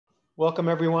Welcome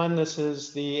everyone. This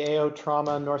is the AO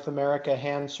Trauma North America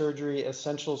Hand Surgery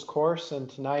Essentials course, and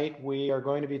tonight we are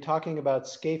going to be talking about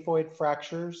scaphoid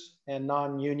fractures and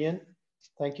non-union.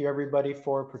 Thank you everybody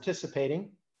for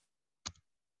participating.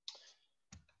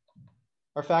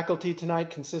 Our faculty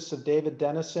tonight consists of David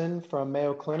Dennison from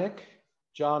Mayo Clinic,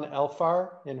 John Elfar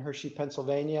in Hershey,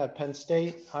 Pennsylvania at Penn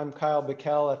State. I'm Kyle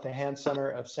Bickel at the Hand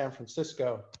Center of San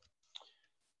Francisco.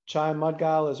 Chai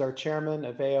Mudgal is our chairman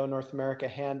of AO North America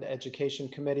Hand Education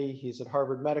Committee. He's at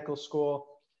Harvard Medical School.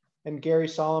 And Gary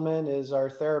Solomon is our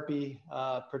therapy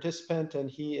participant,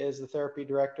 and he is the therapy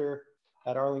director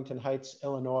at Arlington Heights,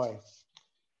 Illinois.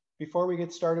 Before we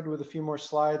get started with a few more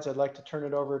slides, I'd like to turn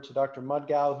it over to Dr.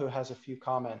 Mudgal, who has a few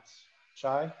comments.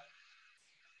 Chai?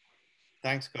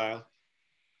 Thanks, Kyle.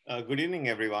 Good evening,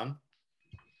 everyone.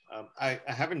 I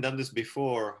haven't done this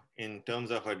before in terms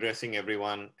of addressing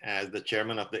everyone as the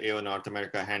chairman of the AO North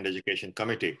America Hand Education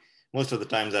Committee. Most of the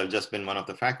times I've just been one of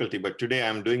the faculty, but today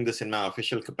I'm doing this in my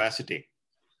official capacity.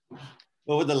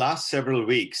 Over the last several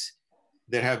weeks,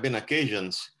 there have been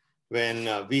occasions when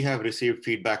we have received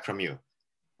feedback from you.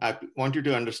 I want you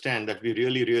to understand that we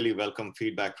really welcome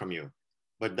feedback from you,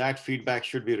 but that feedback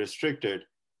should be restricted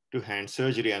to hand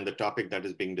surgery and the topic that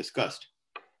is being discussed.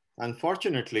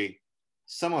 Unfortunately,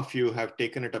 some of you have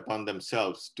taken it upon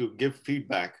themselves to give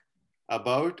feedback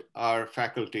about our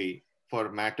faculty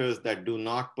for matters that do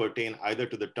not pertain either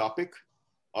to the topic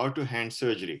or to hand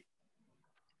surgery.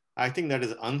 I think that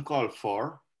is uncalled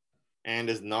for and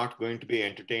is not going to be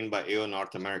entertained by AO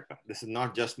North America. This is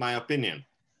not just my opinion.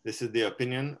 This is the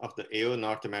opinion of the AO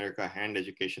North America Hand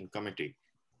Education Committee.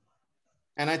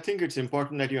 And I think it's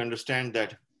important that you understand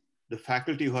that the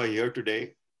faculty who are here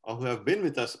today or who have been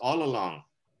with us all along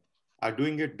are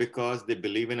doing it because they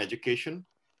believe in education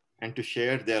and to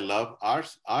share their love, our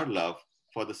love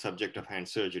for the subject of hand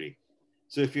surgery.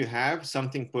 So if you have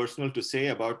something personal to say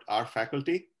about our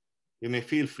faculty, you may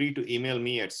feel free to email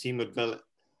me at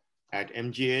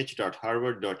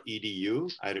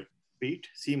cmudgal@mgh.harvard.edu. I repeat,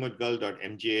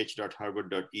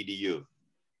 cmudgal.mgh.harvard.edu.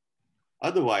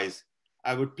 Otherwise,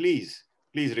 I would please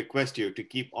request you to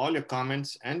keep all your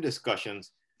comments and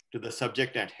discussions to the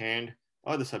subject at hand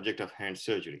or the subject of hand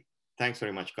surgery. Thanks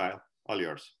very much, Kyle. All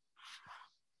yours.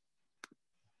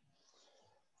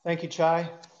 Thank you, Chai.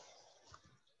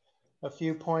 A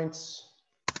few points,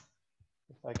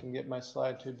 if I can get my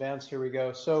slide to advance. Here we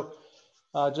go. So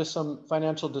just some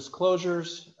financial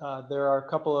disclosures. There are a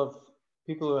couple of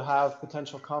people who have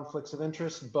potential conflicts of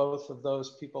interest. Both of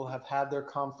those people have had their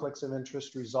conflicts of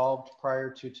interest resolved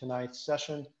prior to tonight's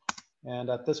session.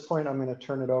 And at this point, I'm going to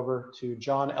turn it over to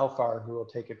John Elfar, who will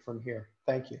take it from here.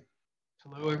 Thank you.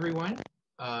 Hello, everyone.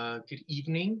 Good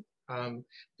evening.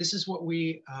 This is what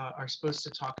we are supposed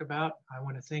to talk about. I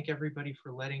want to thank everybody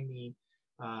for letting me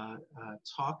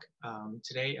talk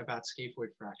today about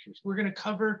scaphoid fractures. We're going to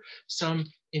cover some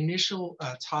initial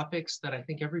topics that I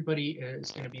think everybody is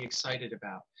going to be excited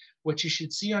about. What you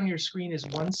should see on your screen is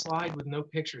one slide with no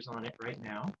pictures on it right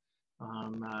now.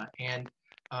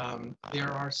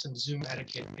 There are some Zoom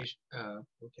etiquette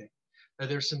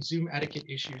there's some Zoom etiquette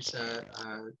issues.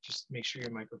 Just make sure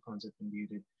your microphones have been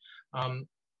muted.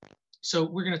 So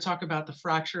we're going to talk about the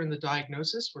fracture and the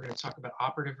diagnosis. We're going to talk about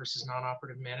operative versus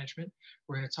non-operative management.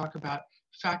 We're going to talk about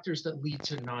factors that lead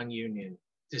to non-union,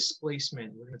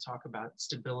 displacement. We're going to talk about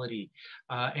stability.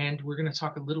 And we're going to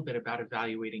talk a little bit about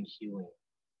evaluating healing.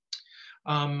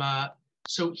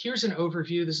 So here's an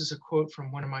overview. This is a quote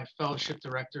from one of my fellowship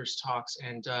director's talks,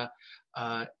 and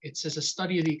it says, a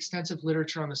study of the extensive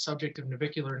literature on the subject of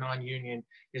navicular non-union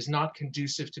is not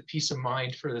conducive to peace of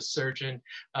mind for the surgeon.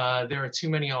 There are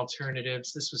too many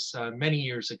alternatives. This was many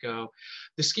years ago.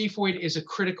 The scaphoid is a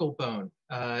critical bone.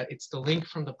 It's the link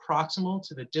from the proximal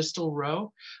to the distal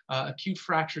row. Acute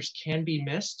fractures can be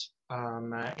missed.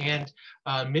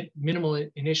 Minimal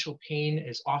initial pain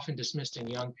is often dismissed in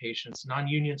young patients.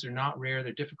 Non-unions are not rare,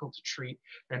 they're difficult to treat,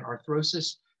 and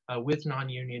arthrosis with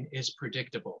non-union is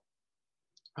predictable.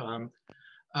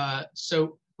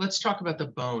 So let's talk about the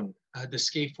bone, the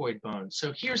scaphoid bone.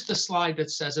 So here's the slide that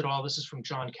says it all. This is from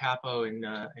John Capo at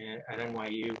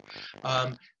NYU.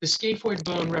 The scaphoid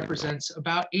bone represents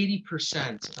about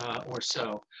 80% or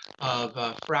so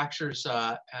of fractures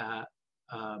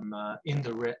in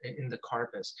the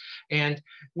carpus. And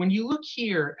when you look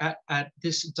here at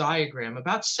this diagram,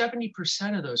 about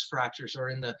 70% of those fractures are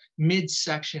in the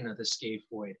midsection of the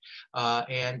scaphoid.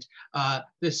 The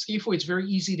scaphoid is very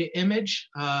easy to image,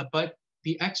 but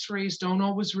The x-rays don't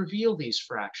always reveal these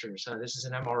fractures. This is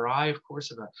an MRI, of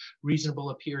course, of a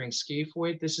reasonable appearing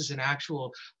scaphoid. This is an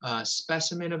actual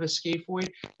specimen of a scaphoid.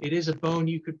 It is a bone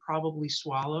you could probably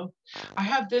swallow. I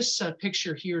have this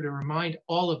picture here to remind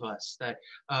all of us that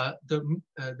the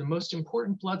most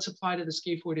important blood supply to the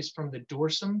scaphoid is from the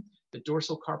dorsum, the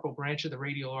dorsal carpal branch of the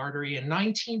radial artery, and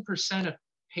 19% of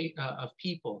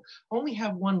people only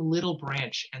have one little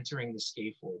branch entering the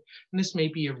scaphoid. And this may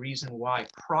be a reason why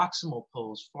proximal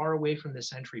pulls far away from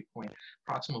this entry point,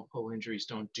 proximal pull injuries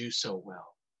don't do so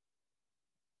well.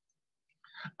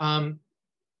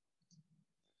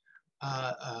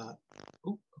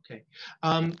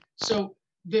 So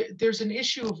there's an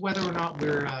issue of whether or not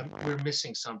we're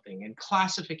missing something, and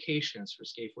classifications for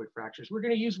scaphoid fractures. We're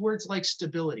going to use words like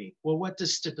stability. Well, what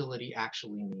does stability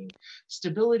actually mean?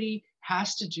 Stability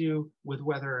has to do with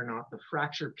whether or not the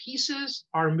fracture pieces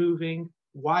are moving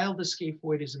while the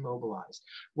scaphoid is immobilized,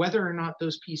 whether or not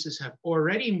those pieces have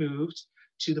already moved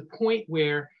to the point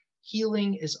where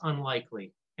healing is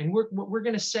unlikely. And what we're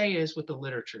going to say is what the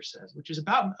literature says, which is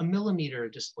about 1 millimeter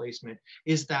of displacement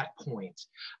is that point.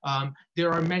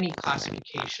 There are many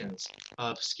classifications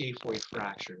of scaphoid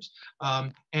fractures,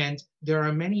 and there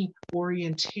are many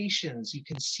orientations. You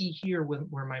can see here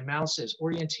where my mouse is,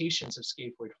 orientations of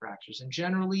scaphoid fractures. And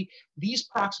generally, these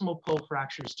proximal pull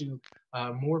fractures do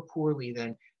more poorly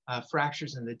than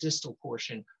fractures in the distal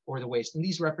portion or the waist. And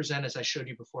these represent, as I showed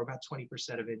you before, about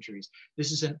 20% of injuries.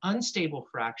 This is an unstable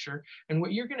fracture. And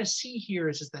what you're going to see here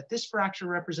is that this fracture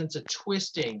represents a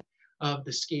twisting of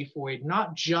the scaphoid,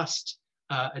 not just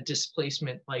a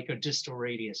displacement like a distal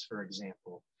radius, for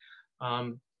example.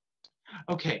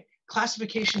 Okay.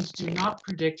 Classifications do not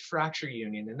predict fracture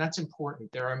union, and that's important.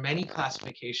 There are many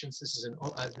classifications. This is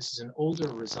an older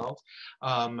result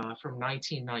from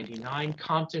 1999.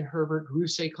 Compton, Herbert,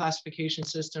 Rousset classification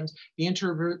systems. The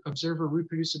inter-observer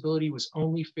reproducibility was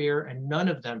only fair, and none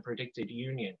of them predicted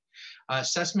union.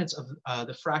 Assessments of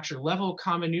the fracture level,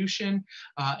 comminution,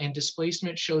 and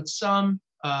displacement showed some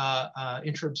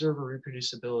intra-observer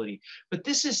reproducibility. But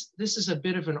this is a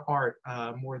bit of an art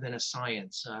more than a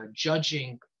science,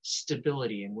 judging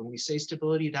stability. And when we say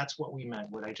stability, that's what we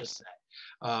meant, what I just said,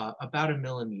 about 1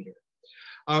 millimeter.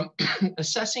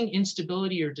 Assessing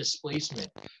instability or displacement.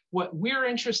 What we're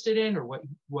interested in, or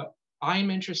what I'm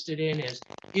interested in,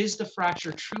 is the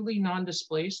fracture truly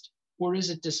non-displaced, or is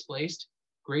it displaced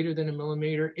greater than 1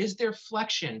 millimeter? Is there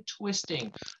flexion,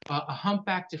 twisting, a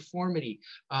humpback deformity?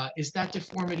 Is that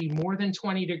deformity more than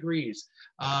 20 degrees?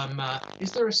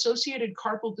 Is there associated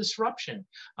carpal disruption?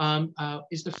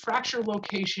 Is the fracture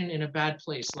location in a bad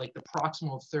place, like the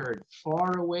proximal third,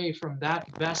 far away from that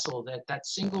vessel, that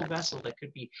single vessel that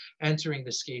could be entering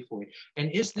the scaphoid?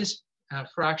 And is this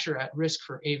fracture at risk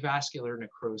for avascular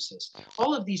necrosis?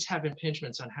 All of these have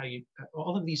impingements on how you,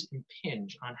 all of these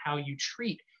impinge on how you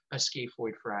treat a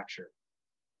scaphoid fracture.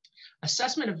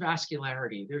 Assessment of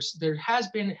vascularity. There has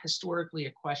been historically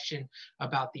a question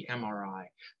about the MRI.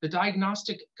 The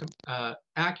diagnostic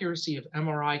accuracy of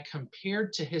MRI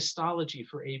compared to histology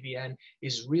for AVN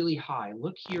is really high.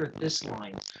 Look here at this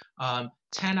line.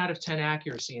 10 out of 10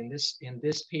 accuracy in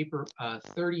this paper,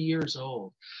 30 years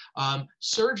old.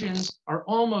 Surgeons are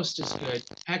almost as good.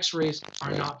 X-rays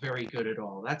are not very good at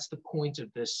all. That's the point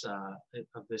of this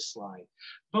slide.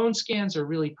 Bone scans are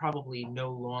really probably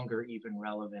no longer even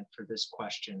relevant for this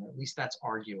question. At least that's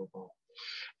arguable.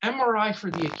 MRI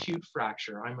for the acute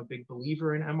fracture. I'm a big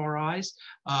believer in MRIs.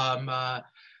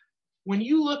 When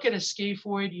you look at a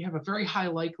scaphoid, you have a very high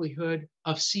likelihood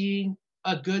of seeing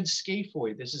a good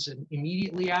scaphoid. This is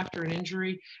immediately after an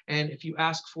injury. And if you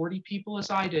ask 40 people,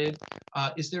 as I did,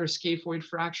 is there a scaphoid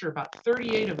fracture? About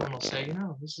 38 of them will say,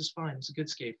 no, this is fine, it's a good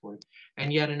scaphoid.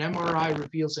 And yet an MRI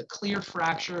reveals a clear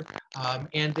fracture,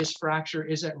 and this fracture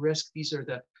is at risk. These are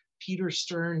the Peter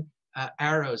Stern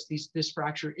arrows. This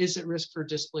fracture is at risk for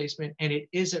displacement, and it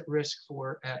is at risk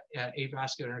for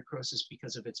avascular necrosis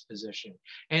because of its position.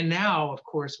 And now, of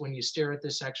course, when you stare at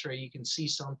this X-ray, you can see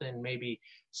something, maybe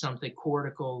something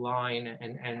cortical line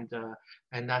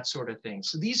and that sort of thing.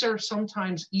 So these are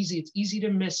sometimes easy. It's easy to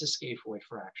miss a scaphoid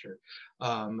fracture,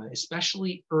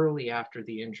 especially early after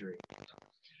the injury.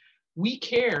 We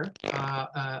care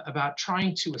about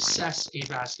trying to assess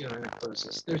avascular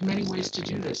necrosis. There's many ways to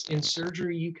do this. In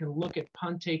surgery, you can look at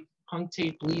punctate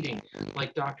bleeding,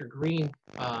 like Dr. Green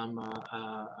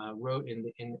wrote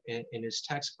in his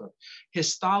textbook.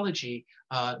 Histology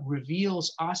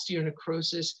reveals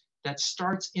osteonecrosis that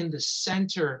starts in the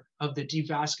center of the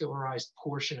devascularized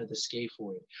portion of the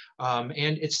scaphoid.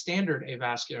 And it's standard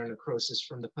avascular necrosis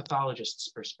from the pathologist's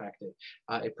perspective.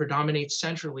 It predominates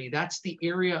centrally. That's the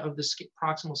area of the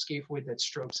proximal scaphoid that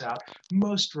strokes out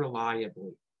most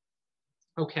reliably.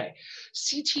 Okay,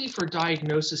 CT for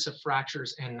diagnosis of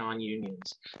fractures and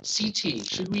non-unions. CT,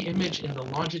 should we image in the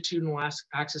longitudinal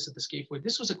axis of the scaphoid?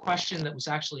 This was a question that was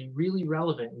actually really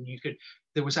relevant, and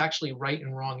there was actually right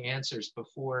and wrong answers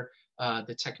before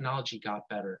the technology got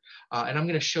better. And I'm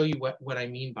going to show you what I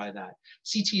mean by that.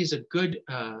 CT is a good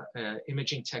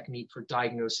imaging technique for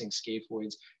diagnosing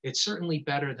scaphoids. It's certainly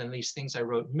better than these things I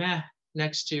wrote meh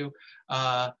next to,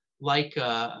 like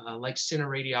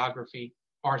cineradiography,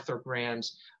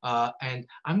 arthrograms, and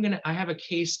I have a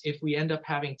case, if we end up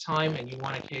having time and you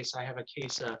want a case, I have a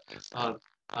case of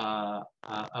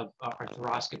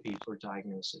arthroscopy for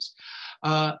diagnosis.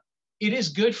 It is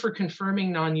good for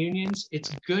confirming non-unions.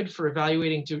 It's good for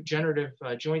evaluating degenerative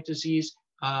joint disease.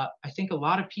 I think a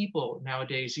lot of people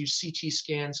nowadays use CT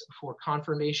scans for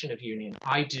confirmation of union.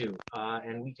 I do,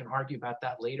 and we can argue about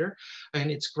that later.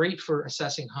 And it's great for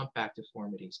assessing humpback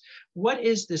deformities. What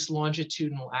is this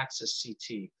longitudinal axis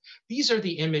CT? These are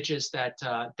the images that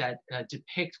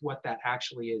depict what that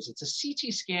actually is. It's a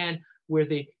CT scan where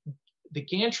the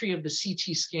gantry of the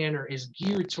CT scanner is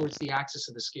geared towards the axis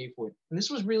of the scaphoid. And this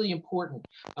was really important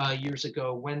years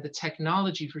ago when the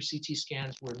technology for CT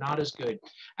scans were not as good.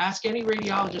 Ask any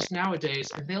radiologist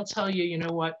nowadays and they'll tell you, you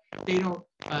know what, they don't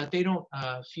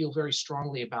feel very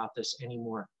strongly about this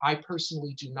anymore. I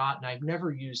personally do not, and I've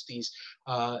never used these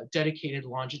dedicated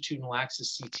longitudinal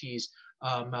axis CTs.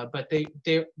 But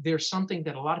they're something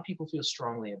that a lot of people feel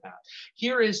strongly about.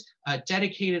 Here is a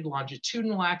dedicated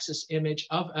longitudinal axis image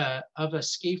of a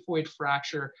scaphoid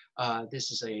fracture. This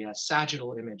is a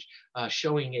sagittal image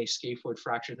showing a scaphoid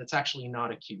fracture that's actually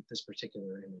not acute, this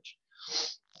particular image.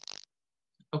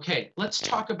 Okay, let's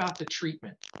talk about the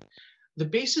treatment. The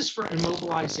basis for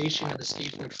immobilization of the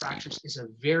scaphoid fractures is a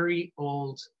very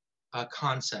old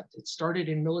concept. It started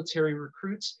in military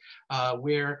recruits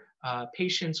where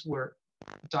patients were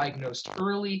diagnosed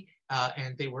early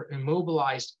and they were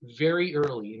immobilized very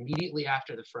early, immediately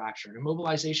after the fracture.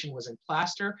 Immobilization was in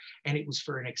plaster and it was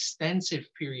for an extensive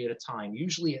period of time,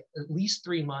 usually at least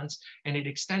 3 months, and it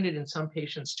extended in some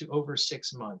patients to over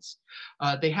 6 months.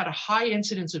 They had a high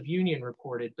incidence of union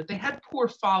reported, but they had poor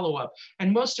follow-up.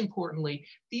 And most importantly,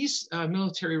 these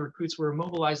military recruits were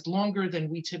immobilized longer than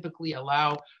we typically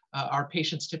allow our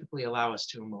patients typically allow us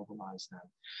to immobilize them.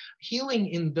 Healing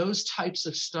in those types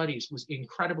of studies was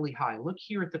incredibly high. Look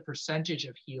here at the percentage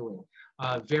of healing,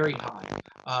 very high.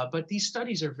 But these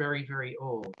studies are very, very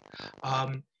old.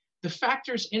 The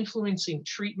factors influencing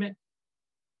treatment,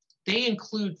 they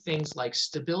include things like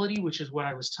stability, which is what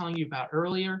I was telling you about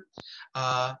earlier,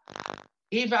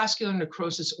 avascular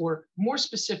necrosis, or more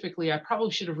specifically, I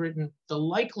probably should have written the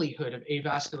likelihood of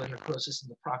avascular necrosis in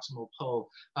the proximal pole.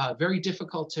 Very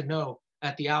difficult to know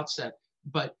at the outset,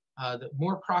 but the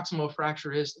more proximal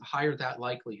fracture is, the higher that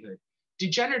likelihood.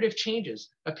 Degenerative changes.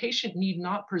 A patient need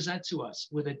not present to us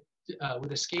with a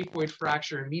scaphoid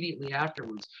fracture immediately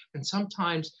afterwards, and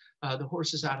sometimes the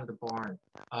horse is out of the barn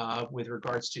with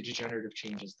regards to degenerative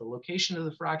changes. The location of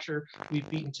the fracture, we've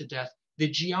beaten to death. The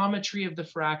geometry of the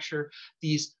fracture,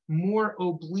 these more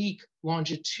oblique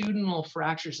longitudinal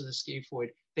fractures of the scaphoid,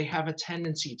 they have a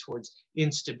tendency towards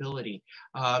instability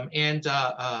and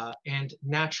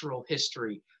natural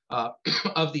history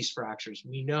of these fractures.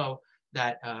 We know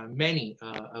that many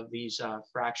of these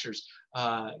fractures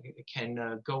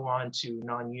can go on to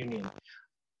non-union.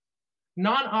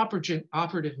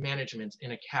 Non-operative management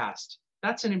in a cast,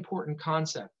 that's an important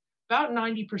concept. About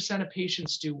 90% of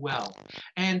patients do well.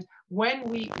 And when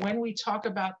we talk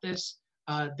about this,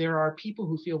 there are people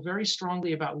who feel very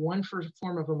strongly about one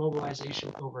form of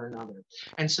immobilization over another.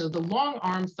 And so the long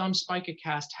arm thumb spica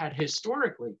cast had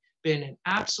historically been an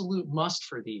absolute must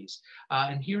for these.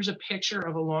 And here's a picture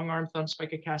of a long arm thumb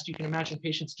spica cast. You can imagine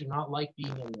patients do not like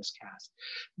being in this cast.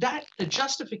 The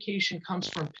justification comes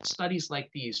from studies like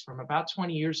these from about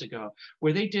 20 years ago,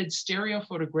 where they did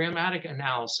stereophotogrammatic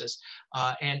analysis,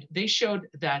 and they showed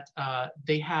that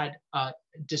they had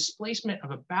displacement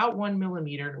of about 1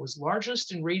 millimeter, and it was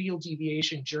largest in radial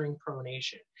deviation during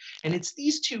pronation. And it's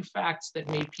these two facts that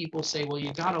made people say, well,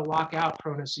 you got to lock out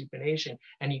pronosupination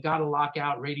and you got to lock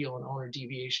out radial and ulnar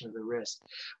deviation of the wrist.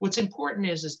 What's important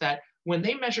is that when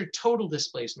they measured total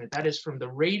displacement, that is from the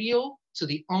radial to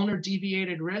the ulnar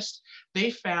deviated wrist,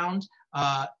 they found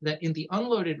that in the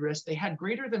unloaded wrist, they had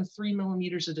greater than 3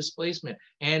 millimeters of displacement.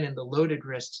 And in the loaded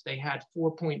wrists, they had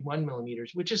 4.1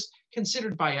 millimeters, which is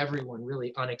considered by everyone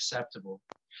really unacceptable.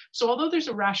 So although there's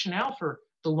a rationale for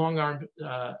the long arm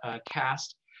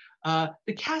cast,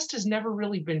 the cast has never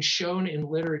really been shown in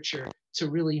literature to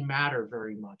really matter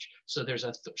very much. So there's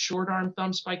a short arm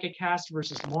thumb spica cast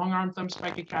versus long arm thumb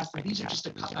spica cast. And these are just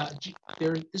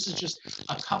this is just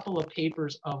a couple of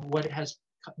papers of what has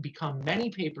become many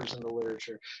papers in the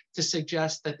literature to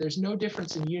suggest that there's no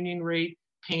difference in union rate,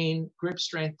 pain, grip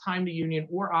strength, time to union,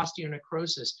 or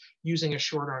osteonecrosis using a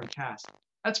short arm cast.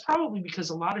 That's probably because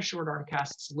a lot of short arm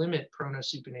casts limit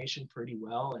pronosupination pretty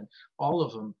well, and all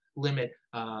of them limit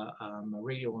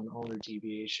radial and ulnar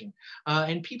deviation.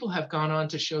 And people have gone on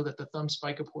to show that the thumb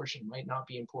spica portion might not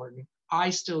be important. I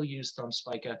still use thumb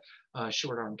spica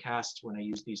short arm casts when I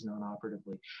use these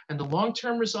non-operatively. And the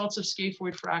long-term results of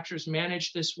scaphoid fractures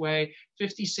managed this way,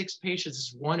 56 patients, this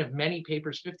is one of many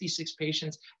papers, 56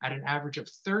 patients at an average of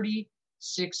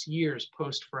 36 years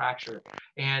post-fracture.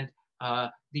 And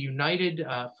the united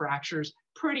fractures,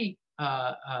 pretty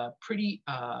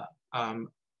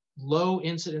low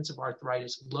incidence of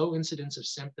arthritis, low incidence of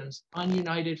symptoms.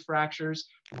 Ununited fractures,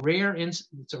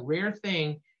 it's a rare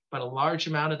thing, but a large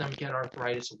amount of them get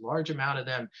arthritis, a large amount of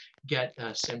them get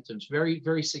symptoms. Very,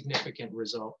 very significant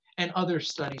result. And other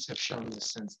studies have shown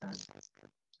this since then.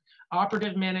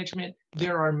 Operative management,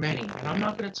 there are many, and I'm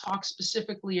not going to talk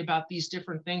specifically about these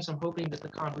different things. I'm hoping that the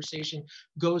conversation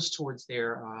goes towards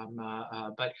there,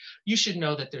 but you should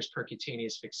know that there's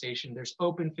percutaneous fixation. There's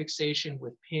open fixation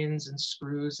with pins and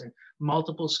screws and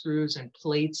multiple screws and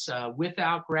plates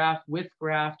without graft, with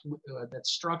graft,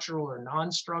 that's structural or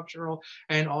non-structural,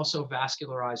 and also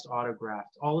vascularized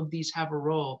autograft. All of these have a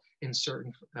role in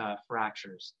certain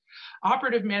fractures.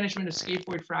 Operative management of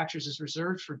scaphoid fractures is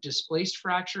reserved for displaced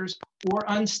fractures or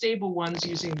unstable ones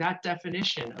using that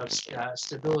definition of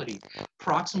stability.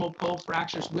 Proximal pole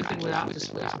fractures with and without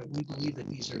displacement, we believe that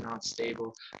these are not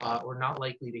stable or not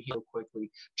likely to heal quickly.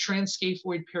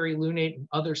 Transscaphoid perilunate and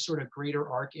other sort of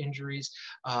greater arc injuries.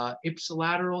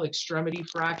 Ipsilateral extremity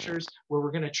fractures, where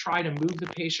we're going to try to move the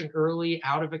patient early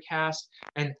out of a cast,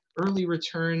 and early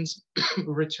return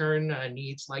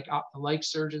needs, like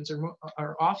surgeons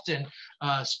are often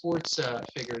sports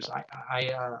figures.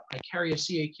 I carry a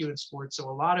CAQ in sports, so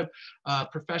a lot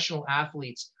of professional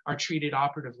athletes are treated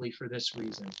operatively for this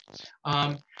reason.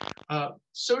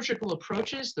 Surgical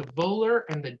approaches, the volar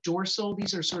and the dorsal,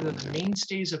 these are sort of the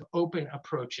mainstays of open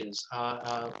approaches.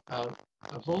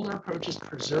 Volar approaches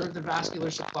preserve the vascular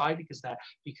supply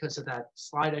because of that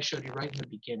slide I showed you right in the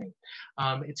beginning.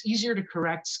 It's easier to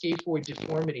correct scaphoid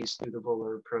deformities through the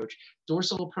volar approach.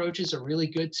 Dorsal approaches are really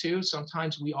good too.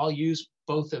 Sometimes we all use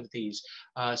both of these.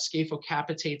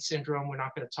 Scaphocapitate syndrome, we're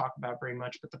not going to talk about very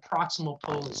much, but the proximal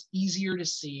pole is easier to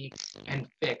see and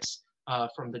fix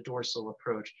from the dorsal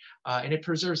approach. And it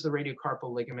preserves the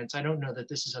radiocarpal ligaments. I don't know that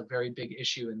this is a very big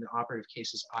issue in the operative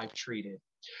cases I've treated.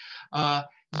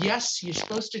 Yes, you're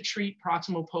supposed to treat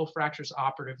proximal pole fractures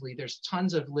operatively. There's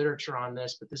tons of literature on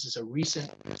this, but this is a recent,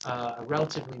 a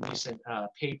relatively recent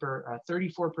paper.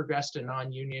 34 progressed to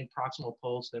non-union proximal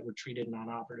poles that were treated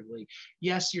non-operatively.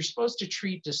 Yes, you're supposed to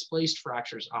treat displaced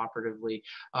fractures operatively.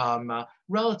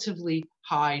 Relatively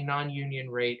high non-union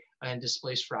rate and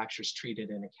displaced fractures treated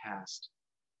in a cast.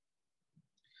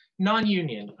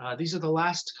 Non-union, these are the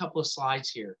last couple of slides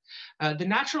here. The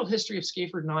natural history of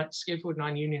scaphoid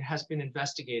non-union has been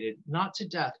investigated, not to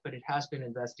death, but it has been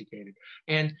investigated.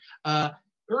 And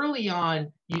early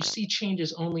on, you see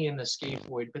changes only in the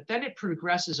scaphoid, but then it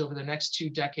progresses over the next 2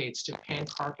 decades to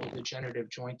pancarpal degenerative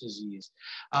joint disease.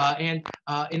 In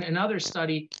another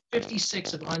study,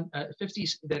 56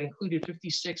 that included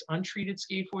 56 untreated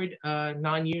scaphoid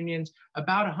non-unions,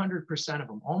 about 100% of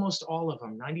them, almost all of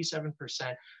them,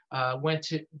 97%,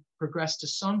 progressed to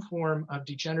some form of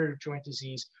degenerative joint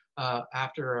disease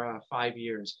after 5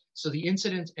 years. So the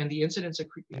incidence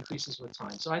increases with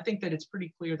time. So I think that it's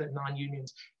pretty clear that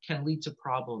non-unions can lead to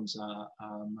problems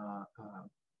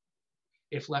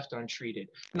if left untreated.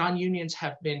 Non-unions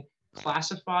have been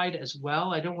classified as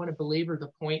well. I don't want to belabor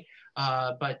the point,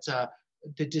 but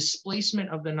the displacement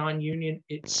of the non-union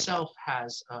itself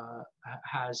has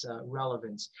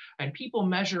relevance. And people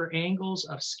measure angles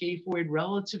of scaphoid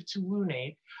relative to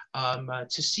lunate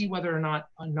to see whether or not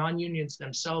non-unions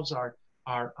themselves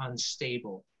are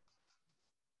unstable.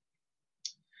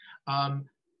 I'm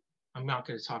not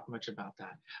going to talk much about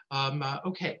that.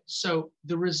 Okay, so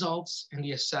the results and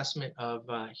the assessment of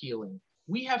healing.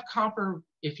 We have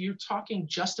if you're talking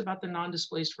just about the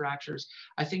non-displaced fractures,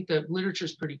 I think the literature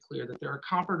is pretty clear that there are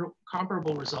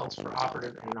comparable results for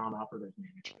operative and non-operative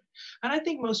management. And I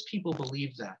think most people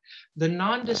believe that. The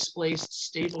non-displaced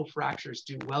stable fractures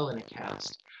do well in a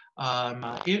cast.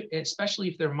 especially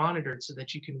if they're monitored, so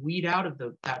that you can weed out of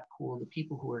that pool the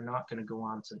people who are not going to go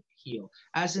on to heal.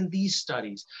 As in these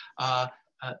studies,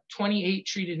 28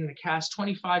 treated in a cast,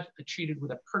 25 treated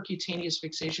with a percutaneous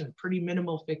fixation, pretty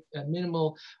minimal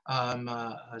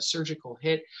surgical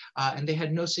hit, and they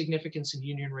had no significance in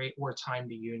union rate or time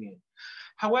to union.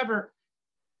 However,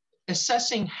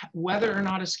 assessing whether or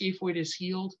not a scaphoid is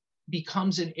healed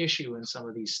becomes an issue in some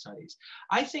of these studies.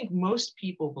 I think most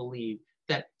people believe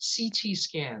that CT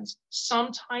scans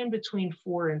sometime between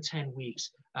 4 and 10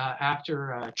 weeks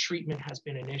after treatment has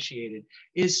been initiated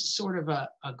is sort of a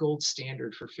gold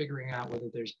standard for figuring out whether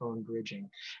there's bone bridging.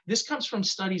 This comes from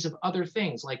studies of other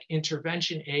things like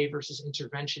intervention A versus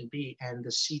intervention B, and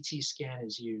the CT scan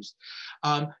is used.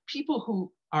 People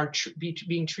who are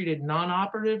being treated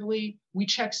non-operatively,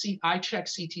 I check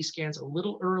CT scans a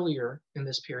little earlier in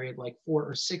this period, like 4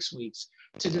 or 6 weeks,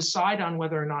 to decide on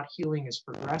whether or not healing is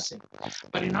progressing.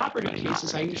 But in operative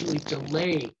cases, I usually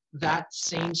delay that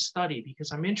same study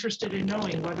because I'm interested in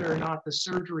knowing whether or not the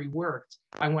surgery worked.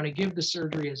 I want to give the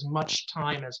surgery as much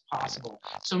time as possible.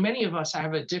 So many of us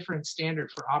have a different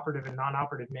standard for operative and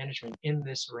non-operative management in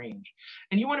this range.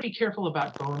 And you want to be careful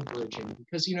about bone bridging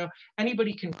because, you know,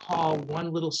 anybody can call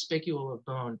one little spicule of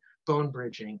bone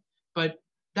bridging, but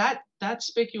that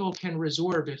spicule can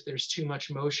resorb if there's too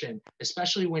much motion,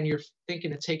 especially when you're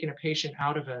thinking of taking a patient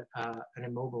out of an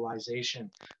immobilization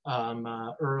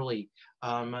early.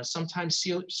 Sometimes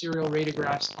serial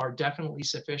radiographs are definitely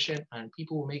sufficient, and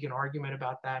people will make an argument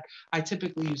about that. I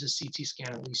typically use a CT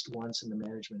scan at least once in the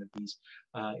management of these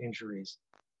injuries.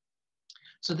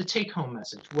 So the take-home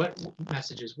message, what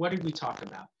did we talk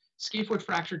about? Scaphoid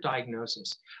fracture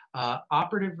diagnosis,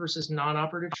 operative versus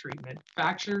non-operative treatment,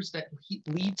 fractures that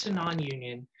lead to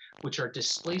non-union, which are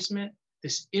displacement,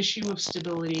 this issue of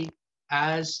stability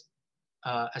as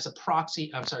a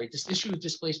proxy, this issue of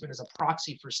displacement as a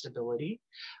proxy for stability,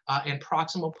 and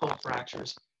proximal pulp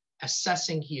fractures,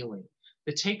 assessing healing.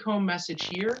 The take-home message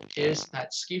here is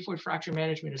that scaphoid fracture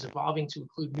management is evolving to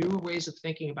include newer ways of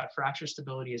thinking about fracture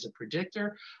stability as a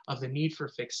predictor of the need for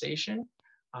fixation.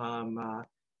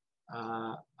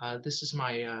 This is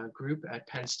my group at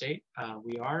Penn State,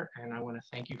 and I want to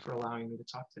thank you for allowing me to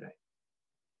talk today.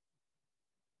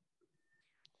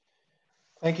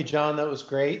 Thank you, John. That was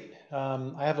great.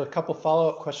 I have a couple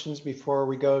follow-up questions before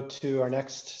we go to our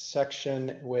next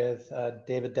section with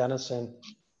David Dennison.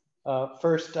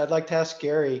 First, I'd like to ask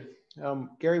Gary.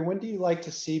 Gary, when do you like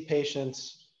to see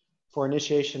patients for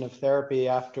initiation of therapy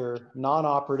after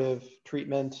non-operative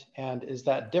treatment, and is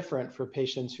that different for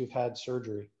patients who've had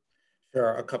surgery?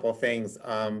 Sure, a couple of things.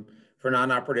 For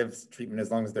non-operative treatment,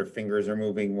 as long as their fingers are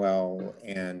moving well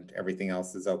and everything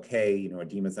else is okay, you know,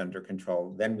 edema is under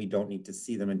control, then we don't need to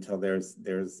see them until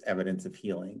there's evidence of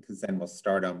healing, because then we'll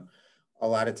start them. A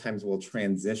lot of times we'll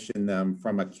transition them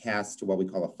from a cast to what we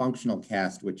call a functional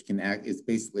cast, which is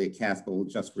basically a cast, but we'll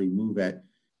just remove it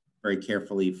very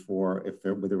carefully if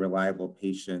they're with a reliable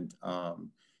patient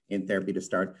in therapy to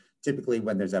start, typically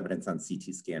when there's evidence on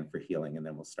CT scan for healing, and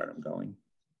then we'll start them going.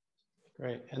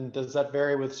 Great. And does that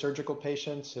vary with surgical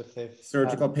patients if they've...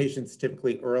 Surgical patients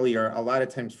typically earlier. A lot of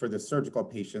times for the surgical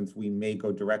patients, we may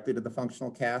go directly to the functional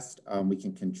cast. We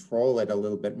can control it a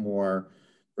little bit more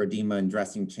for edema and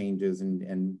dressing changes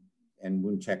and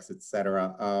wound checks, et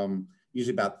cetera.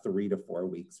 Usually about 3 to 4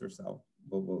 weeks or so.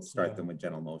 We'll start them with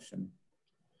gentle motion.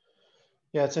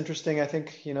 Yeah, it's interesting. I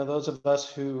think, you know, those of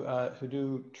us who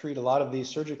do treat a lot of these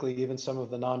surgically, even some of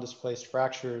the non-displaced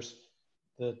fractures,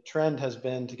 the trend has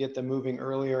been to get them moving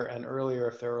earlier and earlier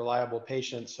if they're reliable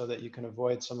patients, so that you can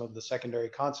avoid some of the secondary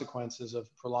consequences of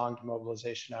prolonged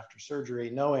mobilization after surgery,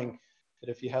 knowing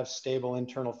that if you have stable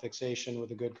internal fixation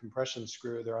with a good compression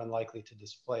screw, they're unlikely to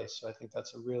displace. So I think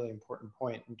that's a really important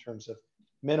point in terms of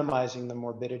minimizing the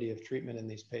morbidity of treatment in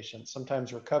these patients.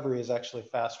 Sometimes recovery is actually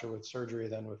faster with surgery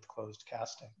than with closed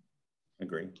casting.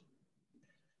 Agree.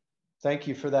 Thank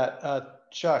you for that.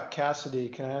 Chuck Cassidy,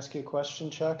 can I ask you a question,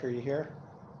 Chuck? Are you here?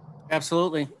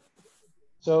 Absolutely.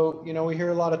 So, you know, we hear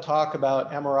a lot of talk about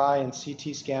MRI and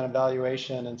CT scan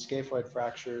evaluation and scaphoid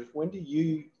fractures. When do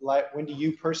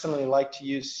you personally like to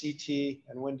use CT,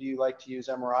 and when do you like to use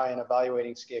MRI in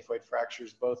evaluating scaphoid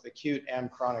fractures, both acute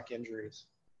and chronic injuries?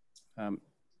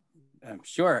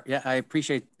 Sure. Yeah, I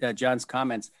appreciate John's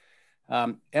comments.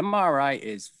 MRI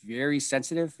is very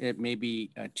sensitive. It may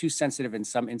be too sensitive in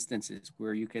some instances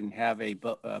where you can have a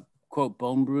quote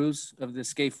bone bruise of the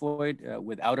scaphoid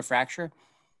without a fracture,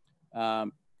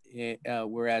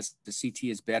 whereas the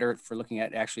CT is better for looking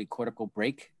at actually cortical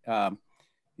break. And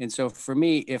so for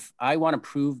me, if I want to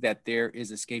prove that there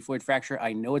is a scaphoid fracture,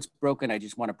 I know it's broken, I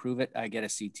just want to prove it, I get a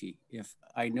CT. If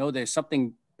I know there's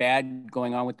something bad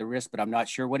going on with the wrist, but I'm not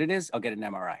sure what it is, I'll get an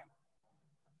MRI.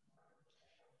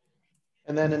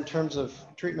 And then in terms of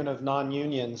treatment of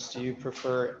non-unions, do you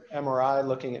prefer MRI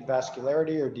looking at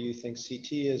vascularity, or do you think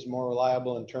CT is more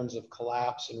reliable in terms of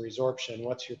collapse and resorption?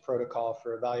 What's your protocol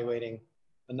for evaluating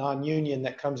a non-union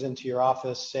that comes into your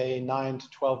office, say 9 to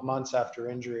 12 months after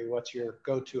injury? What's your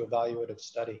go-to evaluative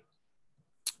study?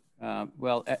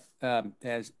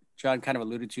 As John kind of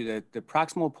alluded to, the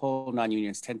proximal pole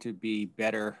non-unions tend to be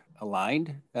better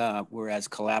aligned, whereas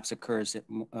collapse occurs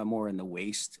more in the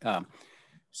waist.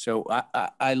 So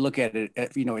I look at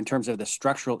it, in terms of the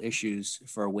structural issues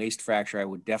for a waist fracture, I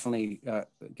would definitely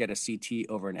get a CT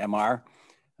over an MR.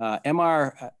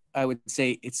 MR, I would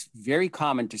say it's very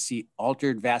common to see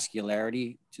altered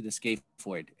vascularity to the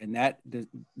scaphoid, and that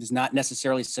is not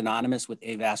necessarily synonymous with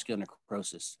avascular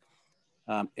necrosis.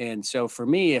 And so for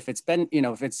me, if it's been,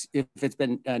 if it's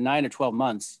been 9 or 12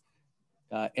 months,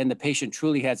 and the patient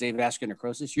truly has avascular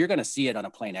necrosis, you're going to see it on a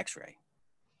plain X-ray.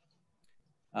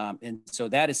 And so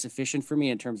that is sufficient for me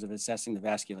in terms of assessing the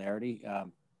vascularity.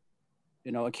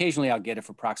 Occasionally I'll get it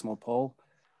for proximal pole,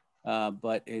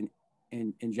 but in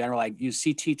general, I use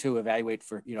CT to evaluate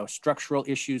for, structural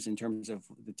issues in terms of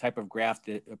the type of graft,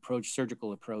 the approach,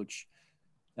 surgical approach,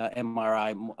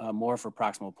 MRI more for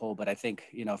proximal pole. But I think,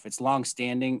 if it's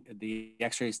long-standing, the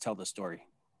X-rays tell the story.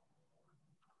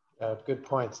 Good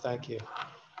points, thank you.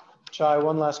 Chai,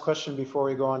 one last question before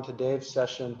we go on to Dave's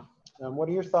session. What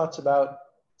are your thoughts about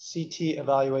CT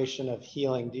evaluation of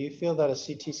healing? Do you feel that a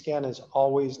CT scan is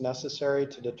always necessary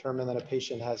to determine that a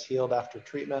patient has healed after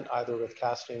treatment, either with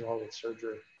casting or with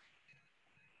surgery?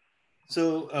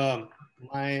 So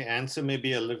my answer may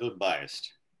be a little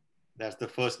biased. That's the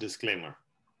first disclaimer.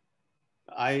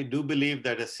 I do believe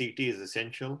that a CT is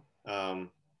essential.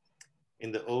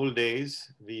 In the old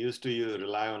days, we used to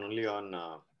rely only on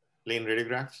plain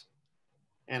radiographs.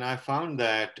 And I found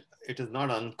that it is not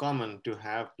uncommon to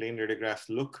have plain radiographs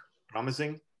look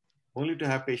promising, only to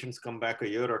have patients come back a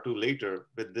year or two later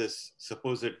with this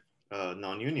supposed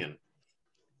non-union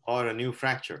or a new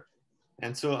fracture.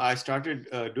 And so I started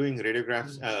doing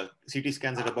radiographs, CT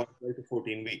scans at about 12 to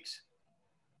 14 weeks.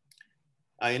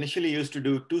 I initially used to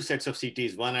do 2 sets of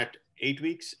CTs, one at 8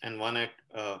 weeks and one at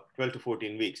 12 to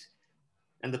 14 weeks.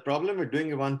 And the problem with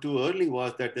doing one too early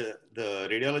was that the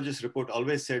radiologist report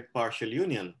always said partial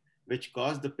union, which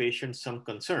caused the patient some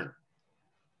concern.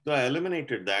 So I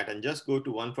eliminated that and just go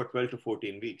to one for 12 to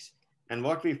 14 weeks. And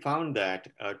what we found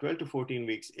that 12 to 14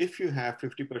 weeks, if you have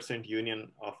 50%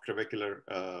 union of trabecular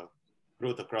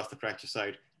growth across the fracture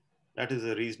site, that is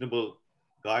a reasonable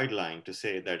guideline to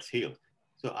say that's healed.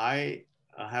 So I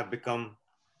have become,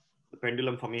 the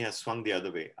pendulum for me has swung the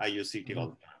other way. I use CT all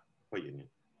the time for union.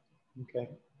 Okay.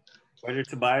 But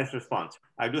it's a biased response.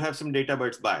 I do have some data, but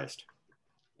it's biased.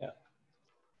 Yeah.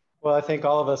 Well, I think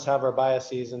all of us have our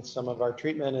biases, and some of our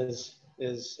treatment is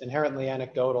inherently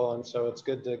anecdotal. And so it's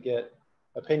good to get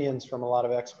opinions from a lot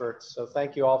of experts. So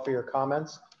thank you all for your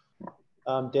comments.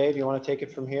 Dave, you want to take it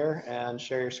from here and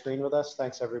share your screen with us?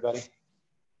 Thanks, everybody.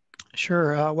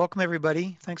 Sure. Welcome,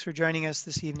 everybody. Thanks for joining us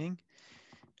this evening.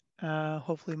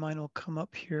 Hopefully mine will come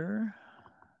up here.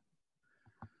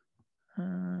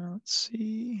 Let's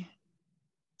see.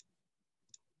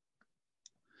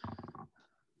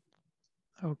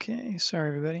 Okay, sorry,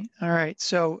 everybody. All right,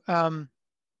 so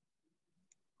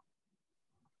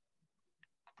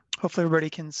hopefully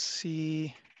everybody can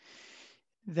see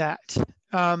that.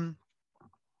 So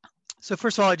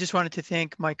first of all, I just wanted to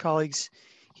thank my colleagues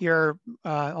here,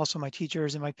 also my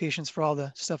teachers and my patients for all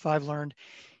the stuff I've learned.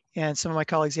 And some of my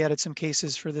colleagues added some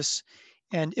cases for this.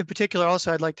 And in particular,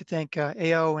 also, I'd like to thank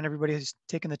AO and everybody who's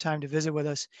taken the time to visit with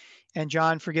us, and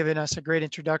John for giving us a great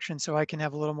introduction so I can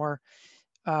have a little more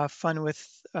fun with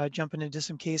jumping into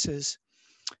some cases.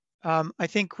 I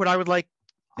think what I would like,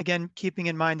 again, keeping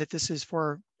in mind that this is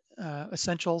for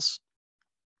essentials,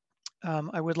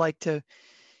 I would like to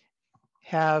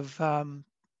have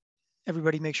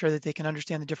everybody make sure that they can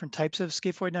understand the different types of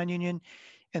scaphoid non-union,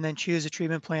 and then choose a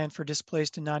treatment plan for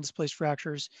displaced and non-displaced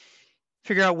fractures.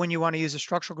 Figure out when you want to use a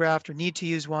structural graft or need to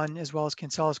use one, as well as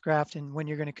cancellous graft, and when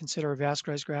you're going to consider a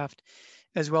vascularized graft,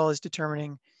 as well as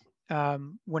determining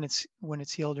when it's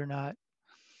healed or not.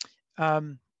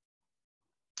 The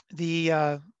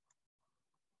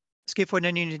scaphoid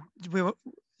non-union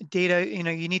data,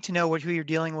 you need to know who you're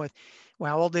dealing with,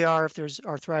 how old they are, if there's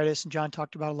arthritis, and John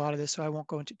talked about a lot of this, so I won't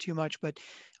go into too much, but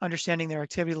understanding their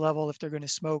activity level, if they're going to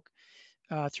smoke,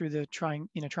 through the trying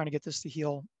to get this to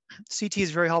heal. CT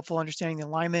is very helpful understanding the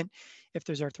alignment, if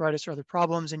there's arthritis or other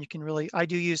problems, and you can really, I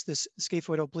do use this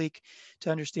scaphoid oblique to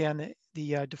understand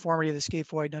the deformity of the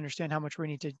scaphoid, to understand how much we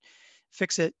need to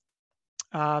fix it.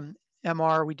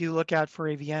 MR, we do look at for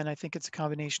AVN. I think it's a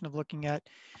combination of looking at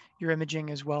your imaging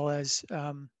as well as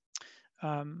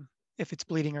if it's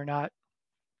bleeding or not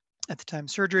at the time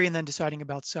of surgery, and then deciding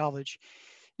about salvage.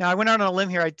 Now, I went out on a limb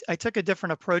here. I took a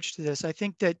different approach to this. I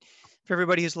think that if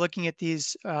everybody is looking at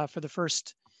these for the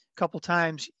first couple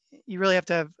times, you really have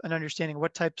to have an understanding of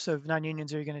what types of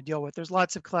non-unions are you going to deal with. There's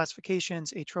lots of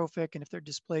classifications, atrophic, and if they're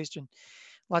displaced, and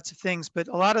lots of things, but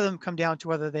a lot of them come down to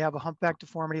whether they have a humpback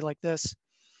deformity like this,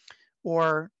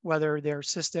 or whether they're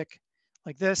cystic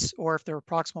like this, or if they're a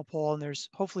proximal pole and there's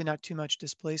hopefully not too much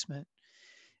displacement.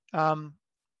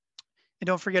 And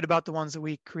don't forget about the ones that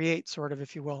we create, sort of,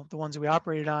 if you will, the ones that we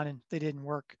operated on and they didn't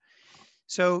work.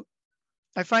 So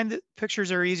I find that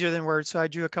pictures are easier than words. So I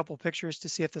drew a couple pictures to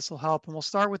see if this will help. And we'll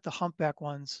start with the humpback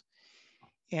ones.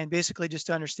 And basically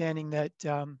just understanding that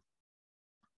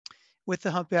with the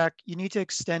humpback, you need to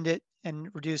extend it and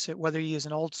reduce it, whether you use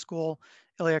an old school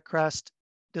iliac crest,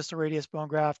 distal radius bone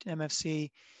graft,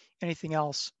 MFC, anything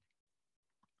else.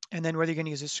 And then whether you're going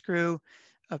to use a screw,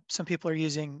 some people are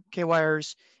using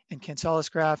K-wires and cancellous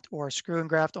graft, or screw and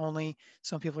graft only.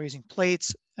 Some people are using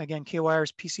plates. Again,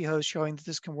 K-wires, PC hose, showing that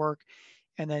this can work.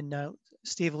 And then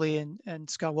Steve Lee and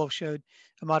Scott Wolf showed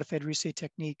a modified Risset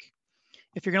technique.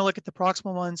 If you're going to look at the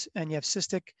proximal ones and you have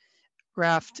cystic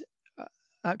graft,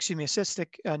 a cystic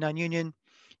non-union,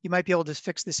 you might be able to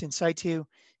fix this in situ,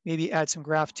 maybe add some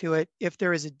graft to it. If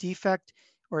there is a defect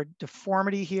or a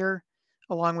deformity here,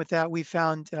 along with that, we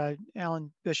found, Alan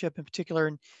Bishop in particular,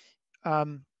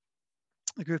 and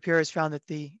the group here has found that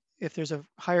if there's a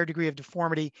higher degree of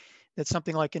deformity, that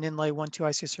something like an inlay 1-2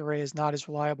 ICS array is not as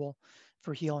reliable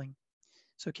for healing.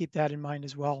 So keep that in mind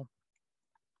as well.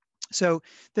 So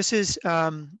this is,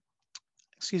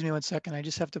 excuse me one second, I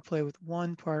just have to play with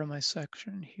one part of my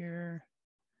section here.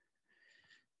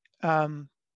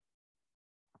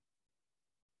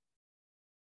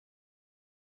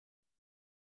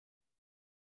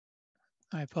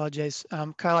 I apologize.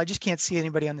 Kyle, I just can't see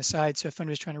anybody on the side, so if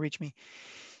anybody's trying to reach me.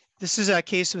 This is a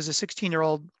case, it was a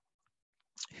 16-year-old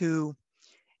who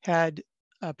had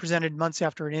presented months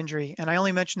after an injury. And I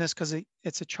only mention this because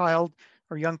it's a child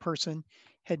or young person,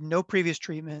 had no previous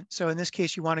treatment. So in this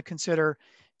case, you want to consider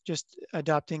just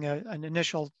adopting an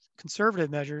initial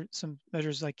conservative measure, some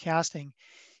measures like casting.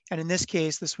 And in this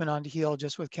case, this went on to heal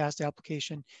just with cast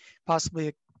application, possibly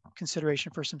a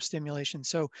consideration for some stimulation.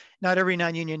 So not every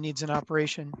non-union needs an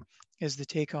operation is the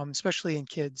take home, especially in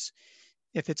kids.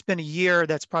 If it's been a year,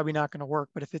 that's probably not going to work.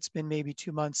 But if it's been maybe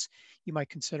 2 months, you might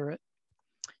consider it.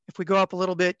 If we go up a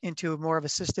little bit into more of a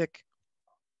cystic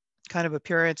kind of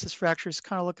appearance, this fracture is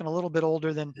kind of looking a little bit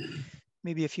older than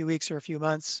maybe a few weeks or a few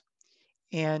months.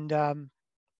 And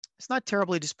it's not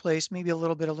terribly displaced, maybe a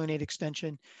little bit of lunate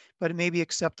extension, but it may be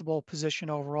acceptable position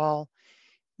overall.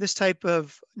 This type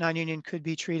of non-union could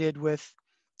be treated with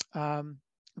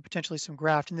potentially some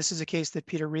graft. And this is a case that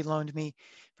Peter reloaned me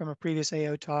from a previous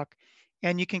AO talk.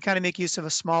 And you can kind of make use of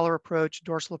a smaller approach,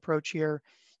 dorsal approach here.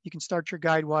 You can start your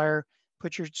guide wire,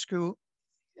 put your screw,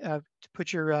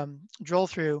 put your drill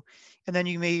through, and then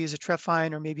you may use a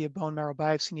trephine or maybe a bone marrow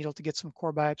biopsy needle to get some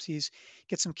core biopsies,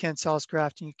 get some cancellous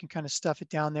graft, and you can kind of stuff it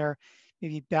down there,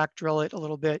 maybe back drill it a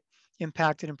little bit,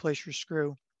 impact it, and place your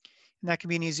screw. And that can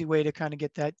be an easy way to kind of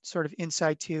get that sort of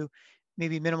insight to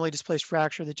maybe minimally displaced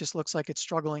fracture that just looks like it's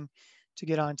struggling to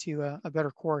get onto a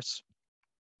better course.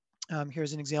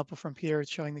 Here's an example from Peter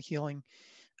showing the healing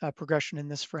progression in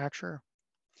this fracture.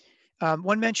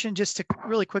 One mention, just to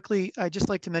really quickly, I'd just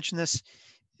like to mention this.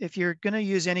 If you're going to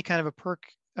use any kind of a perk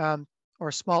or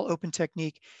a small open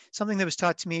technique, something that was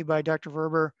taught to me by Dr.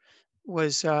 Verber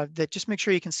was that just make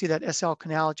sure you can see that SL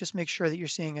canal. Just make sure that you're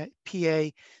seeing a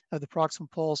PA of the proximal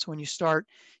pole. So when you start,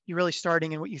 you're really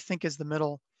starting in what you think is the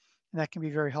middle, and that can be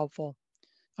very helpful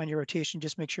on your rotation.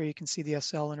 Just make sure you can see the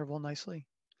SL interval nicely.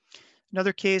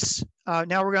 Another case,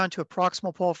 now we're on to a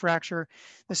proximal pole fracture.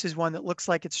 This is one that looks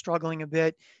like it's struggling a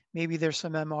bit. Maybe there's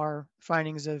some MR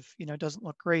findings of, it doesn't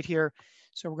look great here.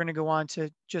 So we're going to go on to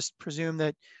just presume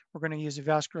that we're going to use a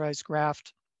vascularized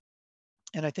graft.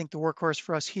 And I think the workhorse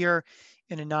for us here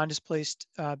in a non-displaced,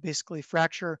 basically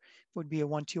fracture would be a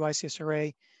 1-2 ICS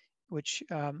array, which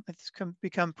it's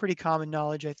become pretty common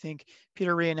knowledge, I think.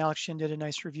 Peter Ray and Alex Shin did a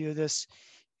nice review of this,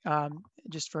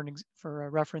 just for a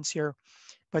reference here.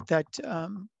 But that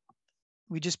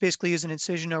we just basically use an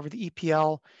incision over the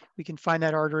EPL. We can find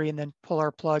that artery and then pull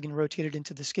our plug and rotate it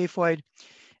into the scaphoid.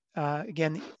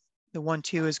 Again, the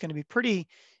 1-2 is going to be pretty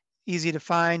easy to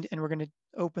find, and we're going to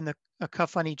open a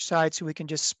cuff on each side so we can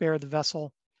just spare the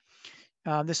vessel.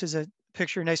 This is a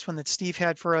picture, a nice one that Steve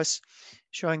had for us,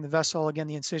 showing the vessel, again,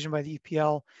 the incision by the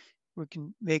EPL. We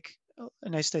can make a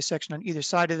nice dissection on either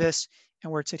side of this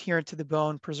and where it's adherent to the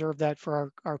bone, preserve that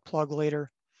for our plug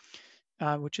later,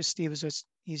 which is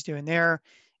he's doing there.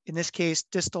 In this case,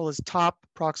 distal is top,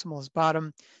 proximal is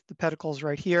bottom. The pedicle is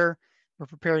right here. We're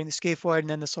preparing the scaphoid, and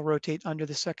then this will rotate under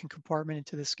the second compartment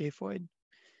into the scaphoid.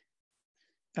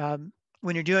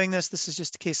 When you're doing this, this is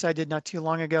just a case I did not too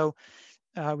long ago.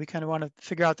 We kind of want to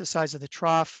figure out the size of the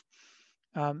trough.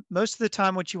 Most of the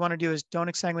time, what you want to do is don't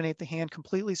exsanguinate the hand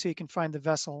completely so you can find the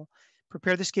vessel.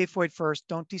 Prepare the scaphoid first.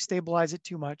 Don't destabilize it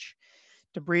too much.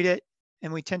 Debride it,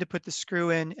 and we tend to put the screw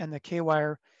in and the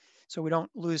K-wire so we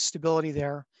don't lose stability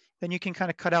there. Then you can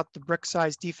kind of cut out the brick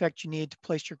size defect you need to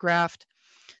place your graft.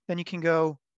 Then you can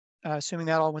go, assuming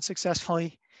that all went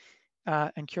successfully,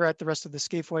 and cure out the rest of the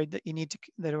scaphoid that you need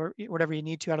to, whatever you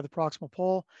need to out of the proximal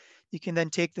pole. You can then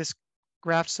take this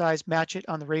graft size, match it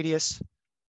on the radius.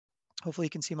 Hopefully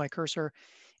you can see my cursor.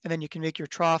 And then you can make your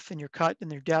trough and your cut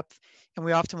and your depth. And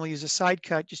we often will use a side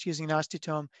cut, just using an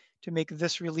osteotome to make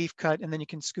this relief cut, and then you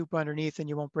can scoop underneath and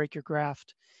you won't break your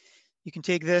graft. You can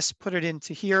take this, put it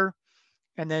into here,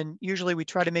 and then usually we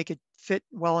try to make it fit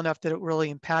well enough that it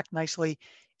really impact nicely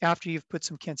after you've put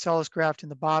some cancellous graft in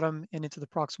the bottom and into the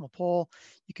proximal pole.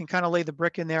 You can kind of lay the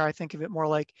brick in there. I think of it more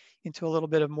like into a little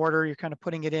bit of mortar. You're kind of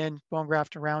putting it in, bone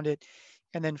graft around it,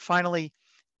 and then finally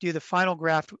do the final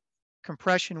graft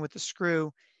compression with the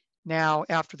screw now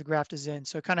after the graft is in.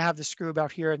 So kind of have the screw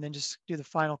about here and then just do the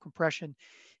final compression,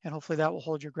 and hopefully that will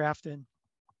hold your graft in.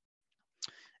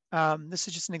 This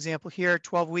is just an example here,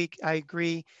 12-week. I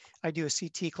agree. I do a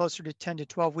CT closer to 10 to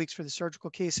 12 weeks for the surgical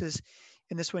cases.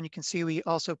 In this one, you can see we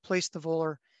also placed the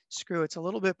volar screw. It's a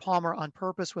little bit palmer on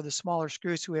purpose with a smaller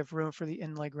screw so we have room for the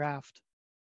inlay graft.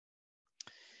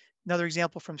 Another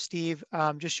example from Steve,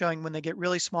 just showing when they get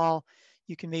really small,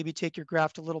 you can maybe take your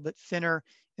graft a little bit thinner.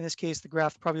 In this case, the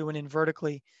graft probably went in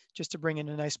vertically just to bring in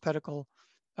a nice pedicle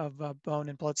of bone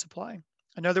and blood supply.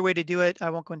 Another way to do it, I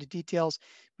won't go into details,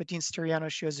 but Dean Storiano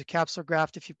shows a capsular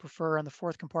graft if you prefer on the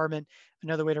fourth compartment,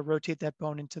 another way to rotate that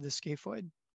bone into the scaphoid.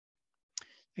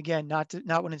 Again,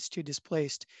 not when it's too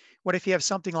displaced. What if you have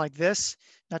something like this?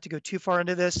 Not to go too far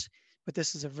into this, but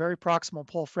this is a very proximal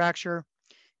pole fracture.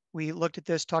 We looked at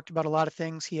this, talked about a lot of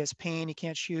things. He has pain, he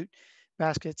can't shoot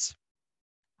baskets.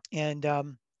 And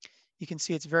you can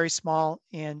see it's very small.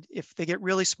 And if they get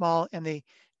really small and they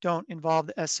don't involve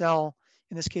the SL,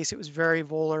 in this case, it was very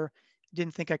volar.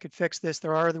 Didn't think I could fix this.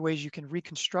 There are other ways you can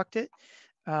reconstruct it.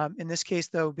 In this case,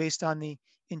 though, based on the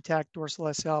intact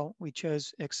dorsal SL, we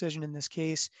chose excision in this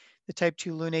case. The type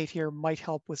 2 lunate here might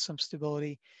help with some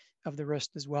stability of the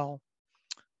wrist as well.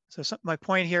 So my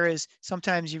point here is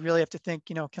sometimes you really have to think,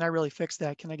 you know, can I really fix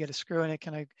that? Can I get a screw in it?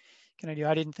 I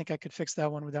didn't think I could fix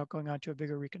that one without going on to a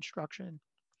bigger reconstruction.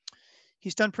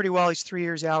 He's done pretty well. He's 3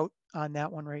 years out on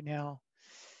that one right now.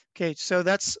 Okay, so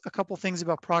that's a couple things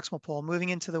about proximal pole. Moving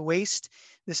into the waist,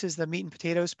 this is the meat and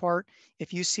potatoes part.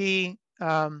 If you see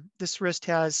this wrist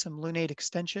has some lunate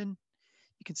extension,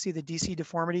 you can see the DC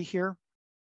deformity here,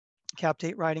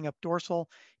 captate riding up dorsal.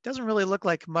 It doesn't really look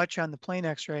like much on the plain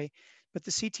x-ray, but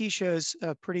the CT shows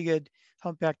a pretty good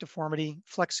humpback deformity,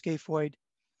 flex scaphoid.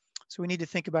 So we need to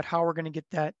think about how we're going to get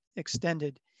that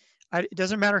extended. It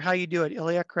doesn't matter how you do it,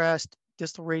 iliac crest,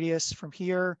 distal radius from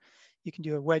here. You can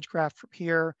do a wedge graft from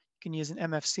here. You can use an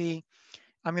MFC.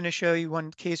 I'm going to show you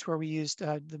one case where we used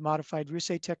the modified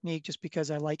Roussé technique just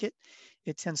because I like it.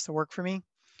 It tends to work for me.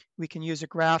 We can use a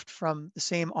graft from the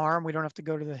same arm. We don't have to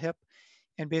go to the hip.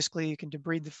 And basically you can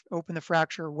debride open the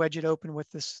fracture, wedge it open with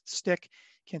this stick,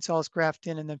 cancellous graft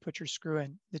in, and then put your screw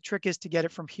in. The trick is to get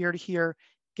it from here to here,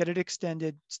 get it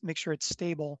extended, make sure it's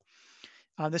stable.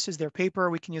 This is their paper.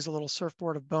 We can use a little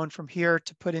surfboard of bone from here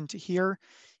to put into here,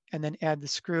 and then add the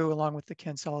screw along with the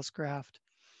cancellous graft.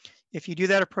 If you do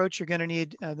that approach, you're going to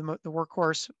need the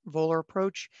workhorse volar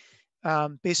approach.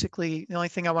 Basically, the only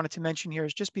thing I wanted to mention here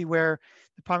is just beware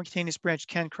the polycutaneous branch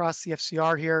can cross the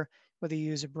FCR here, whether you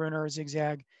use a Brunner or a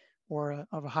zigzag or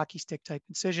of a hockey stick type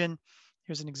incision.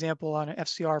 Here's an example on an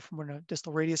FCR from a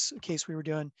distal radius case we were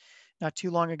doing not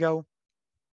too long ago.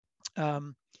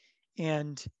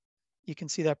 And you can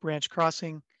see that branch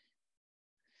crossing.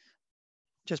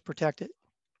 Just protect it.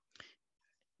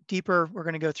 Deeper, we're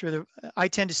going to go through I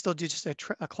tend to still do just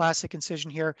a classic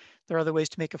incision here. There are other ways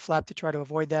to make a flap to try to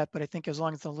avoid that, but I think as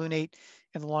long as the lunate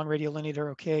and the long radial lunate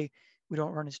are okay, we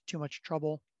don't run into too much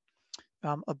trouble.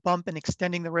 A bump and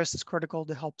extending the wrist is critical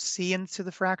to help see into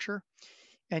the fracture.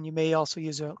 And you may also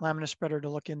use a lamina spreader to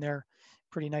look in there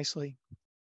pretty nicely.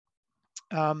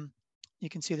 You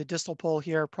can see the distal pole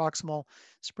here, proximal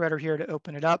spreader here to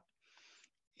open it up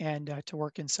and to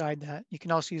work inside that. You can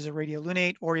also use a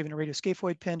radiolunate or even a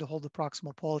radioscaphoid pin to hold the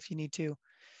proximal pole if you need to.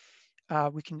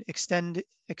 We can extend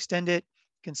it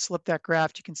can slip that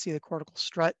graft. You can see the cortical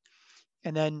strut,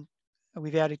 and then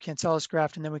we've added cancellous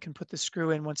graft, and then we can put the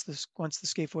screw in once the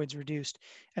scaphoid's reduced.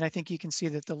 And I think you can see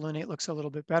that the lunate looks a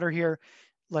little bit better here,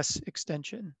 less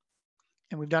extension.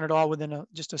 And we've done it all within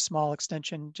just a small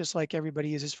extension, just like everybody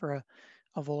uses for a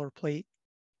volar plate.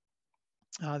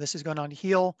 This is going on to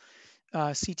heal.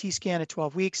 CT scan at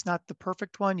 12 weeks, not the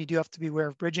perfect one. You do have to be aware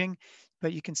of bridging,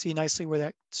 but you can see nicely where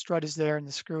that strut is there and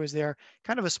the screw is there.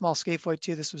 Kind of a small scaphoid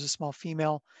too. This was a small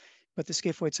female, but the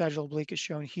scaphoid sagittal oblique is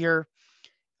shown here.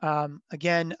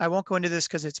 Again, I won't go into this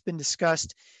because it's been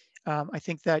discussed. I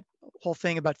think that whole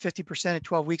thing about 50% at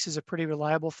 12 weeks is a pretty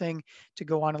reliable thing to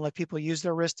go on and let people use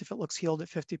their wrist if it looks healed at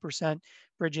 50%,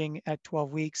 bridging at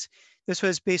 12 weeks. This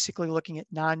was basically looking at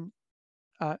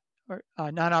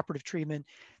non-operative treatment,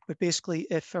 but basically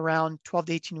if around 12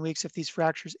 to 18 weeks, if these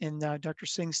fractures in Dr.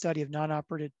 Singh's study of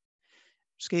non-operative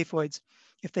scaphoids,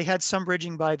 if they had some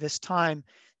bridging by this time,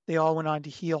 they all went on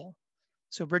to heal.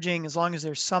 So bridging, as long as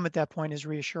there's some at that point, is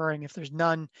reassuring. If there's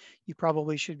none, you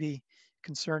probably should be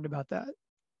concerned about that.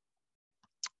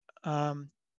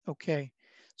 Okay,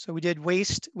 so we did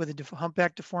waist with a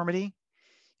humpback deformity.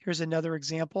 Here's another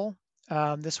example.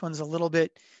 This one's a little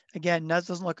bit, again, that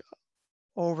doesn't look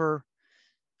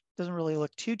doesn't really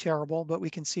look too terrible, but we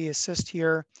can see a cyst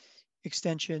here,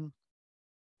 extension.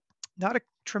 Not a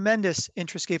tremendous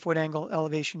intrascaphoid angle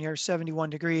elevation here, 71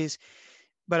 degrees,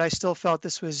 but I still felt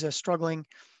this was struggling,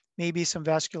 maybe some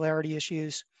vascularity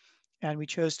issues, and we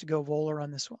chose to go volar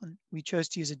on this one. We chose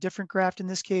to use a different graft in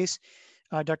this case.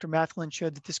 Dr. Mathlin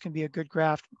showed that this can be a good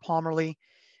graft, palmarly,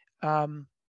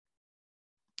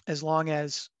 as long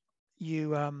as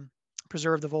you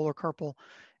preserve the volar carpal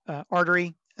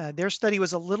artery. Their study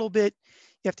was a little bit,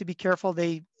 you have to be careful.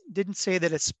 They didn't say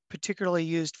that it's particularly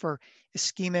used for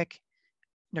ischemic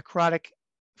necrotic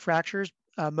fractures.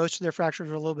 Most of their fractures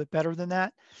are a little bit better than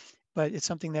that, but it's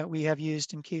something that we have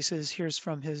used in cases. Here's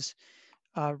from his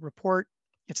report.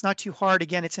 It's not too hard.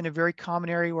 Again, it's in a very common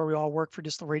area where we all work for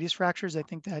distal radius fractures. I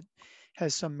think that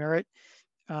has some merit.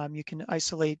 You can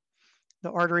isolate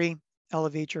the artery,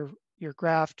 elevate your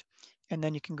graft, and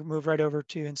then you can move right over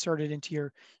to insert it into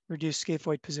your reduced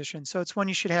scaphoid position. So it's one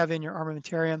you should have in your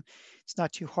armamentarium. It's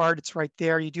not too hard. It's right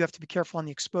there. You do have to be careful on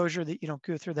the exposure that you don't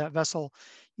go through that vessel.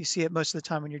 You see it most of the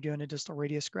time when you're doing a distal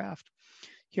radius graft.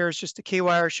 Here's just a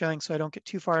K-wire showing so I don't get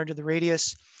too far into the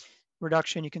radius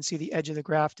reduction. You can see the edge of the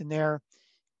graft in there.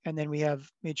 And then we have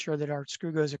made sure that our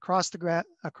screw goes across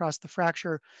the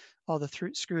fracture. All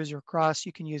the screws are across.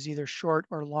 You can use either short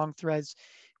or long threads.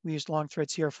 We used long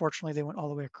threads here. Fortunately, they went all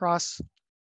the way across.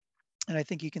 And I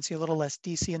think you can see a little less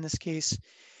DC in this case.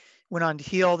 Went on to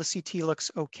heal. The CT looks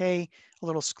okay, a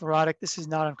little sclerotic. This is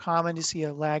not uncommon to see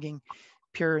a lagging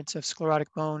appearance of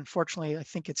sclerotic bone. Fortunately, I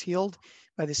think it's healed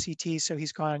by the CT. So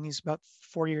he's gone. He's about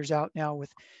 4 years out now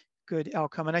with good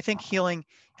outcome. And I think healing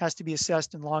has to be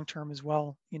assessed in long term as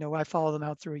well. You know, I follow them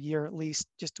out through a year at least,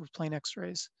 just with plain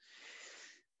x-rays.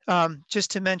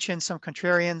 Just to mention some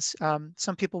contrarians,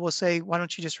 some people will say, why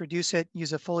don't you just reduce it,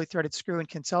 use a fully threaded screw and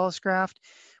cancellous graft?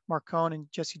 Mark Cohn and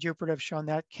Jesse Jupiter have shown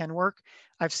that can work.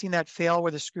 I've seen that fail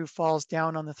where the screw falls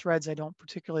down on the threads. I don't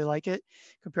particularly like it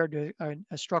compared to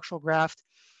a structural graft.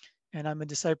 And I'm a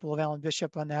disciple of Alan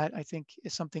Bishop on that. I think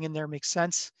if something in there makes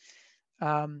sense.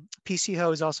 PCHO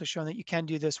has also shown that you can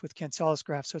do this with cancellous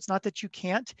graft. So it's not that you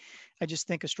can't, I just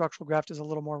think a structural graft is a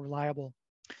little more reliable.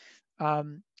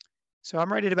 So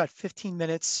I'm right at about 15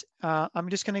 minutes. I'm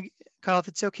just gonna, Kyle, if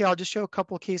it's okay, I'll just show a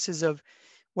couple of cases of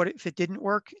what if it didn't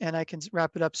work, and I can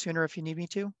wrap it up sooner if you need me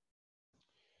to.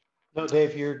 No,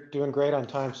 Dave, you're doing great on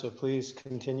time, so please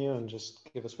continue and just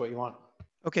give us what you want.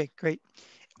 Okay, great.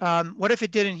 What if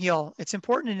it didn't heal? It's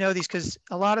important to know these because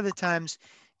a lot of the times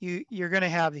you're going to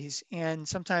have these, and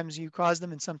sometimes you caused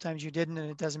them and sometimes you didn't, and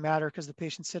it doesn't matter because the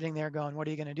patient's sitting there going, what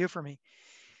are you going to do for me?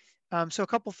 So a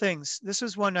couple things. This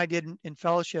is one I did in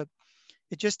fellowship.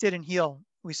 It just didn't heal.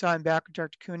 We saw him back with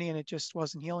Dr. Cooney and it just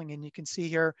wasn't healing. And you can see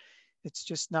here, it's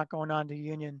just not going on to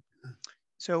union.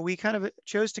 So we kind of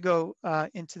chose to go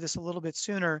into this a little bit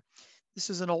sooner. This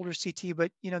is an older CT,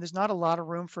 but you know, there's not a lot of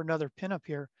room for another pin up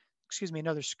here,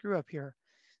 another screw up here.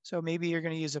 So maybe you're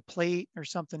going to use a plate or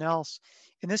something else.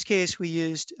 In this case, we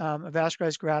used a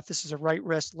vascularized graft. This is a right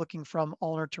wrist looking from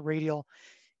ulnar to radial.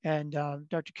 And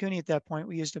Dr. Cooney at that point,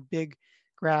 we used a big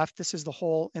graft. This is the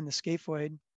hole in the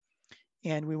scaphoid.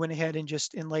 And we went ahead and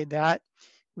just inlaid that.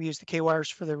 We used the K-wires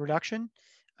for the reduction.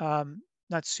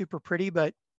 Not super pretty,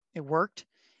 but it worked.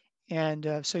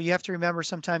 And so you have to remember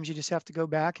sometimes you just have to go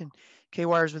back, and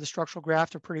K-wires with a structural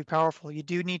graft are pretty powerful. You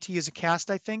do need to use a cast,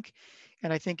 I think.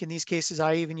 And I think in these cases,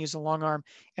 I even use a long arm.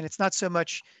 And it's not so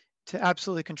much to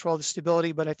absolutely control the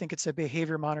stability, but I think it's a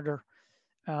behavior monitor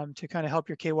to kind of help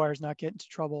your K-wires not get into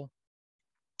trouble,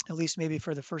 at least maybe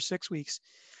for the first 6 weeks.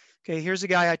 Okay, here's a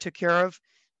guy I took care of.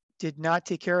 Did not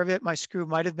take care of it. My screw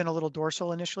might have been a little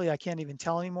dorsal initially. I can't even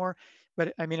tell anymore.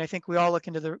 But I mean, I think we all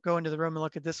go into the room and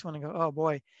look at this one and go, oh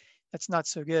boy, that's not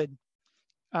so good.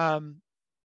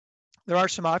 There are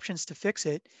some options to fix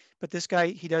it, but this guy,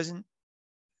 he doesn't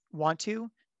want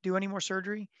to do any more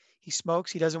surgery. He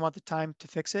smokes. He doesn't want the time to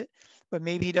fix it, but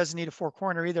maybe he doesn't need a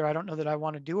 4-corner either. I don't know that I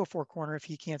want to do a 4-corner if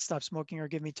he can't stop smoking or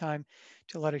give me time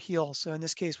to let it heal. So in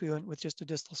this case, we went with just a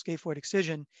distal scaphoid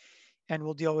excision, and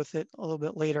we'll deal with it a little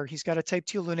bit later. He's got a type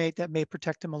 2 lunate that may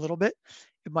protect him a little bit.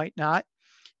 It might not,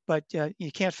 but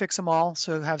you can't fix them all,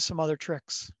 so have some other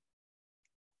tricks.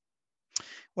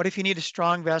 What if you need a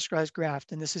strong vascularized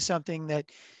graft? And this is something that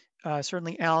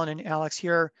certainly Alan and Alex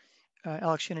here,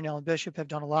 Alex Shin and Alan Bishop have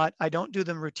done a lot. I don't do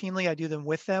them routinely. I do them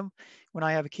with them when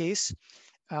I have a case.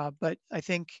 But I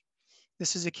think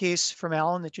this is a case from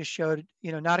Alan that just showed,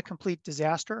 not a complete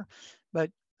disaster, but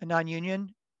a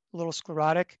non-union, a little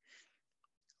sclerotic,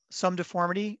 some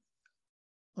deformity,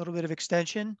 a little bit of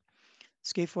extension.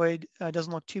 Scaphoid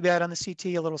doesn't look too bad on the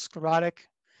CT, a little sclerotic,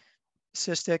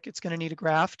 cystic. It's going to need a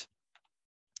graft.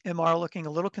 MR looking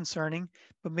a little concerning,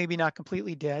 but maybe not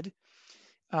completely dead.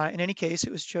 In any case,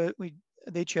 it was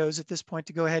they chose at this point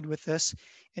to go ahead with this.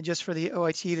 And just for the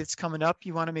OIT that's coming up,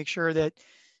 you want to make sure that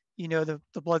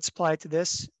the blood supply to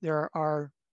this. There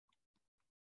are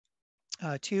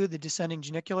two, the descending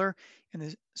genicular and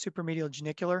the supramedial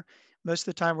genicular. Most of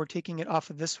the time we're taking it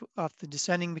off of the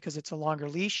descending because it's a longer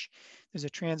leash. There's a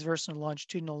transverse and a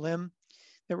longitudinal limb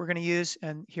that we're going to use.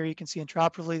 And here you can see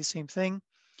intraoperatively the same thing.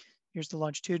 Here's the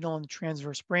longitudinal and the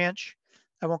transverse branch.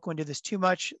 I won't go into this too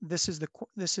much. This is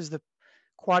the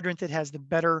quadrant that has the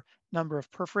better number of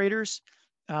perforators.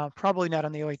 Probably not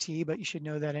on the OIT, but you should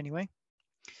know that anyway.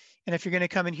 And if you're going to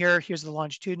come in here, here's the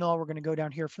longitudinal. We're going to go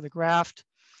down here for the graft.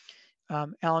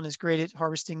 Alan is great at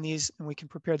harvesting these, and we can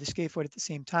prepare the scaphoid at the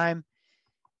same time.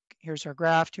 Here's our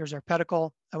graft. Here's our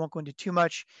pedicle. I won't go into too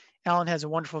much. Alan has a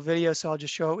wonderful video, so I'll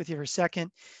just show it with you for a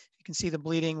second. You can see the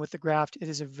bleeding with the graft.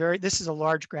 This is a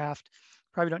large graft.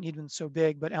 Probably don't need one so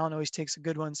big, but Alan always takes a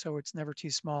good one, so it's never too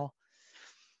small.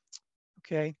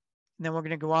 Okay, and then we're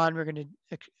going to go on. We're going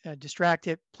to distract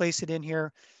it, place it in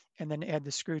here, and then add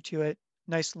the screw to it.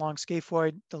 Nice long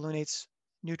scaphoid. The lunate's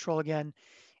neutral again,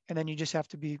 and then you just have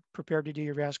to be prepared to do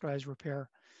your vascularized repair.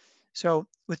 So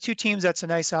with two teams, that's a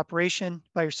nice operation.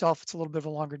 By yourself, it's a little bit of a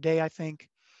longer day, I think.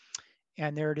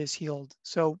 And there it is, healed.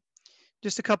 So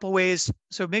just a couple ways.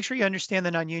 So make sure you understand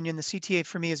the non-union. The CTA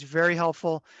for me is very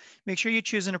helpful. Make sure you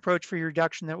choose an approach for your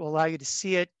reduction that will allow you to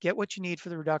see it, get what you need for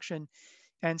the reduction,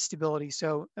 and stability.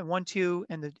 So 1, 2,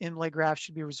 and the inlay graft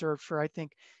should be reserved for, I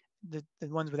think, the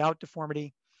ones without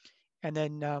deformity. And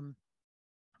then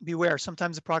beware,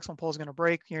 sometimes the proximal pole is going to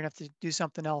break. You're going to have to do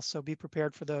something else, so be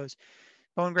prepared for those.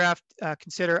 Bone graft, I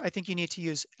think you need to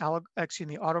use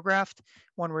autograft,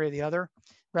 one way or the other.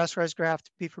 Vascularized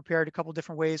graft, be prepared a couple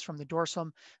different ways from the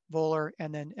dorsum, volar,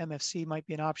 and then MFC might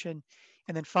be an option.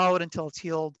 And then follow it until it's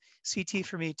healed. CT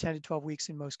for me, 10 to 12 weeks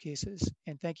in most cases.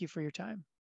 And thank you for your time.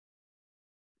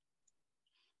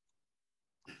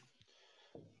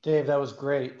 Dave, that was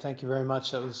great. Thank you very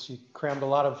much. You crammed a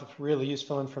lot of really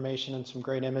useful information and some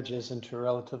great images into a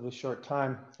relatively short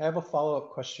time. I have a follow-up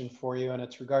question for you, and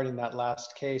it's regarding that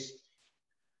last case.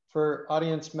 For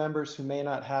audience members who may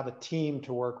not have a team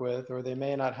to work with, or they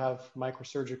may not have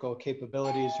microsurgical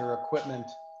capabilities or equipment,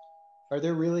 are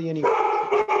there really any...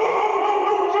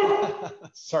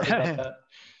 Sorry about that.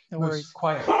 No worries.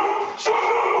 Quiet.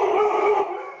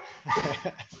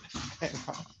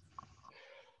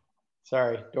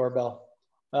 Sorry, doorbell.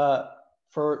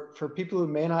 For people who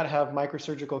may not have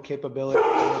microsurgical capability,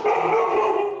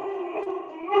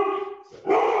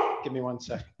 give me 1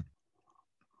 second.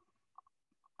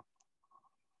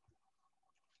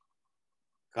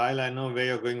 Kyle, I know where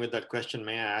you're going with that question.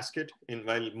 May I ask it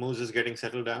while Moose is getting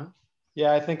settled down?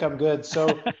 Yeah, I think I'm good.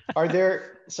 So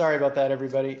sorry about that,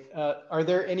 everybody. Are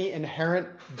there any inherent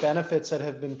benefits that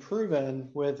have been proven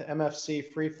with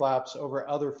MFC free flaps over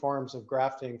other forms of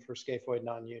grafting for scaphoid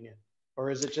non-union? Or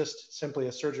is it just simply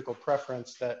a surgical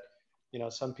preference that,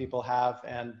 some people have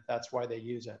and that's why they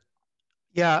use it?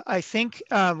 Yeah, I think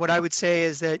what I would say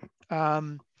is that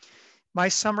my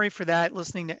summary for that,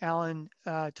 listening to Alan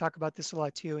talk about this a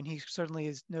lot too, and he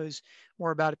certainly knows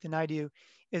more about it than I do,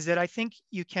 is that I think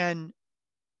you can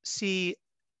see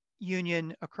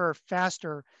union occur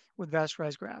faster with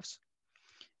vascularized grafts.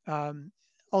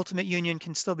 Ultimate union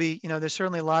can still be, there's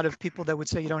certainly a lot of people that would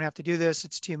say you don't have to do this,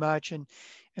 it's too much and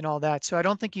all that. So I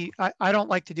don't think I don't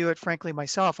like to do it, frankly,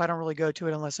 myself. I don't really go to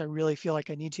it unless I really feel like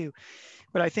I need to.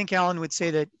 But I think Alan would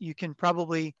say that you can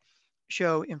probably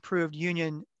show improved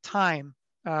union time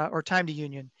or time to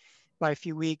union by a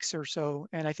few weeks or so.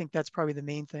 And I think that's probably the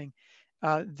main thing.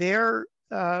 Their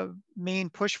main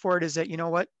push for it is that, you know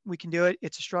what, we can do it.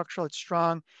 It's a structural, it's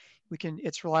strong.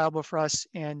 It's reliable for us.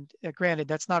 And granted,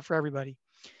 that's not for everybody.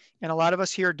 And a lot of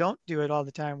us here don't do it all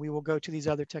the time. We will go to these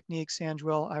other techniques. Sanj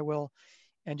will, I will,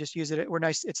 and just use it.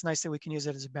 It's nice that we can use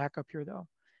it as a backup here though.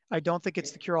 I don't think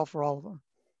it's the cure all for all of them.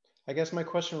 I guess my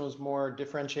question was more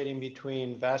differentiating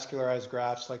between vascularized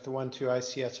grafts like the 1,2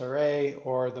 ICSRA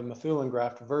or the Methuen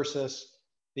graft versus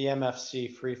the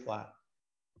MFC free flat.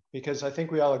 Because I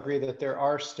think we all agree that there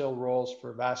are still roles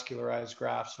for vascularized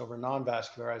grafts over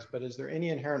non-vascularized, but is there any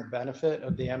inherent benefit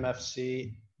of the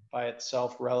MFC by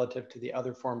itself relative to the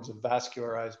other forms of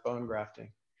vascularized bone grafting?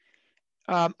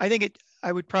 I think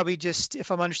I would probably just, if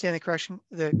I'm understanding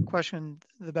the question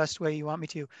the best way you want me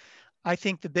to, I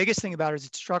think the biggest thing about it is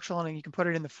it's structural and you can put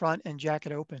it in the front and jack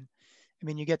it open. I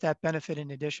mean, you get that benefit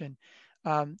in addition.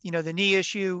 You know, the knee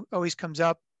issue always comes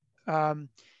up.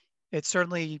 It's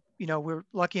certainly, you know, we're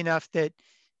lucky enough that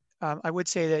I would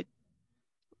say that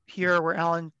here where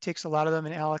Alan takes a lot of them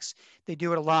and Alex, they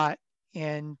do it a lot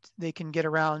and they can get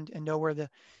around and know where the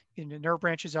nerve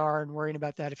branches are and worrying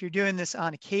about that. If you're doing this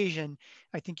on occasion,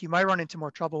 I think you might run into more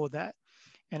trouble with that.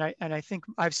 And I think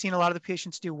I've seen a lot of the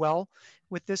patients do well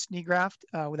with this knee graft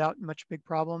without much big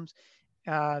problems.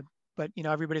 But, you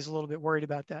know, everybody's a little bit worried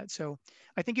about that. So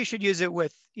I think you should use it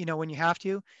with, you know, when you have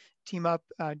to team up,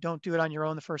 don't do it on your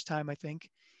own the first time, I think.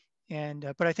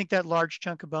 And, but I think that large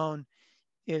chunk of bone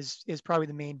is probably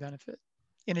the main benefit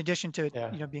in addition to,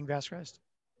 you know, being vascularized.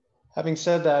 Having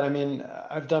said that, I mean,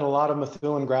 I've done a lot of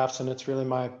Methuen grafts and it's really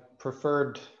my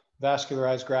preferred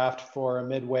vascularized graft for a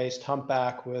mid-waist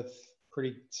humpback with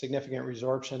pretty significant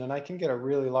resorption. And I can get a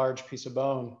really large piece of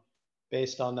bone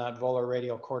based on that volar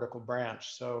radial cortical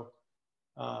branch. So,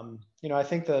 you know, I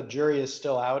think the jury is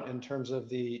still out in terms of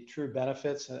the true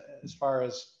benefits as far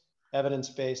as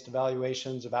evidence-based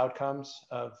evaluations of outcomes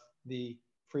of the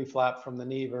free flap from the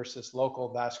knee versus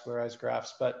local vascularized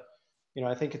grafts. But, you know,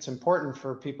 I think it's important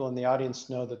for people in the audience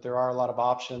to know that there are a lot of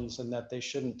options and that they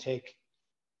shouldn't take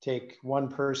one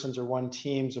person's or one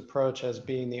team's approach as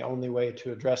being the only way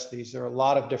to address these. There are a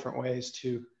lot of different ways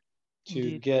to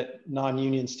get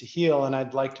non-unions to heal. And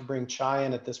I'd like to bring Chai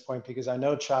in at this point because I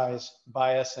know Chai's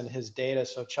bias and his data.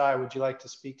 So Chai, would you like to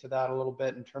speak to that a little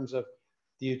bit in terms of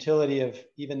the utility of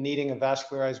even needing a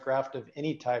vascularized graft of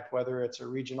any type, whether it's a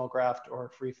regional graft or a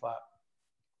free flap?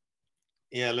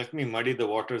 Yeah, let me muddy the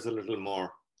waters a little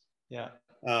more. Yeah.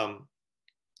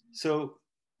 So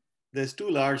there's two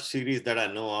large series that I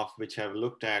know of which have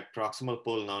looked at proximal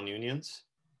pole non-unions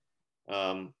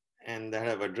and that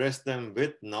have addressed them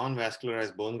with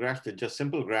non-vascularized bone grafts with just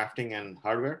simple grafting and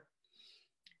hardware.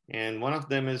 And one of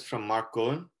them is from Mark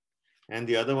Cohen, and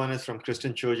the other one is from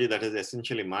Kristen Choji. That is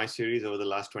essentially my series over the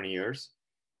last 20 years.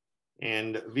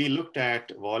 And we looked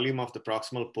at volume of the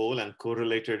proximal pole and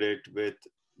correlated it with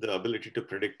the ability to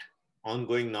predict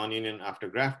ongoing non-union after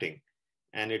grafting.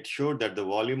 And it showed that the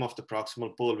volume of the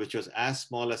proximal pole, which was as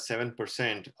small as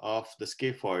 7% of the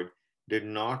scaphoid, did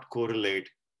not correlate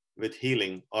with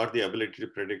healing or the ability to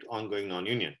predict ongoing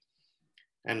non-union.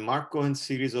 And Mark Cohen's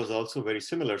series was also very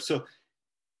similar. So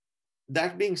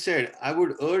that being said, I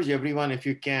would urge everyone, if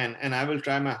you can, and I will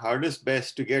try my hardest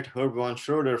best to get Herb von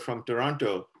Schroeder from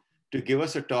Toronto to give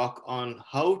us a talk on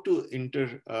how to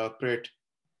interpret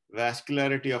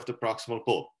vascularity of the proximal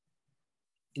pole.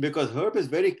 Because Herb is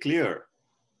very clear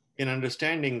in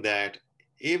understanding that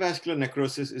avascular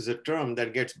necrosis is a term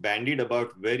that gets bandied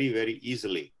about very, very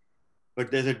easily. But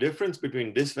there's a difference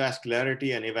between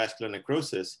dysvascularity and avascular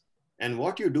necrosis. And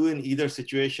what you do in either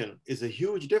situation is a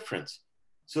huge difference.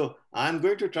 So I'm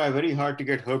going to try very hard to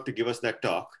get Herb to give us that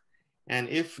talk. And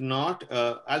if not,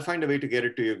 I'll find a way to get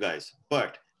it to you guys.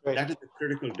 But that is a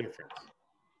critical difference.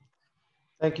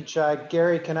 Thank you, Chai.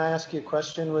 Gary, can I ask you a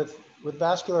question? With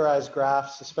vascularized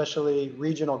grafts, especially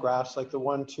regional grafts like the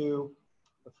 1-2,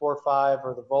 the 4-5,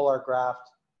 or the volar graft,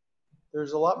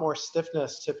 there's a lot more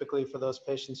stiffness typically for those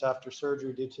patients after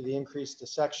surgery due to the increased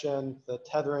dissection, the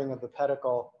tethering of the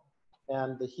pedicle,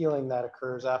 and the healing that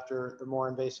occurs after the more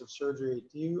invasive surgery.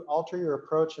 Do you alter your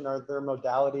approach, and are there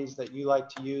modalities that you like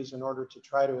to use in order to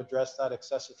try to address that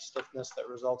excessive stiffness that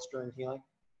results during healing?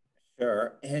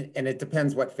 Sure, and it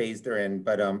depends what phase they're in,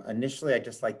 but initially I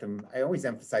just like them, I always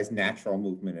emphasize natural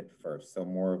movement at first, so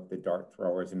more of the dart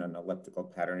throwers in an elliptical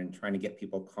pattern and trying to get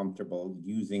people comfortable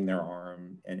using their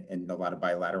arm and a lot of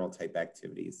bilateral type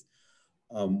activities.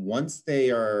 Once they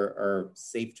are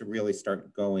safe to really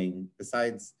start going,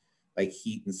 besides like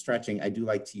heat and stretching, I do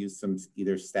like to use some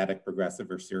either static progressive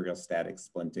or serial static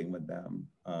splinting with them.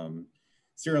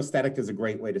 Serial static is a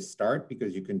great way to start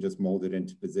because you can just mold it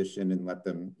into position and let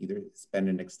them either spend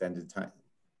an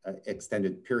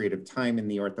extended period of time in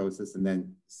the orthosis and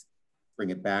then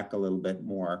bring it back a little bit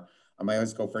more. I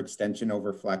always go for extension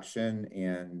over flexion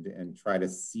and try to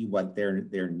see what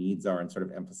their needs are and sort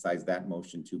of emphasize that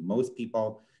motion too. Most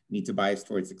people need to bias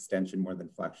towards extension more than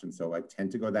flexion. So I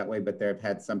tend to go that way, but there have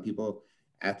had some people,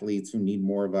 athletes who need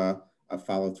more of a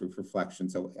follow through for flexion.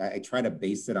 So I try to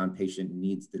base it on patient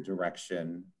needs, the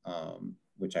direction,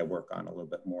 which I work on a little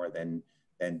bit more than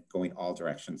going all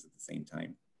directions at the same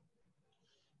time.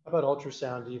 How about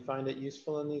ultrasound? Do you find it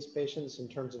useful in these patients in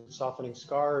terms of softening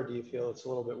scar, or do you feel it's a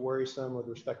little bit worrisome with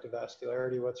respect to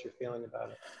vascularity? What's your feeling about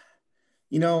it?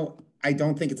 You know, I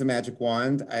don't think it's a magic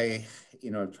wand. I,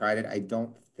 tried it. I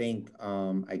don't think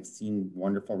I've seen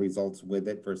wonderful results with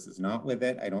it versus not with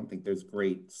it. I don't think there's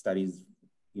great studies,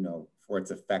 for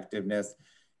its effectiveness.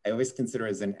 I always consider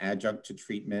it as an adjunct to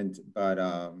treatment, but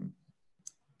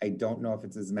I don't know if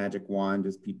it's as magic wand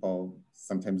as people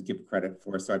sometimes give credit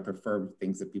for. So I prefer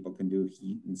things that people can do,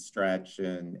 heat and stretch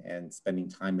and spending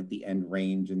time at the end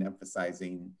range and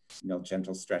emphasizing,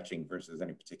 gentle stretching versus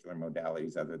any particular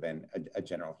modalities other than a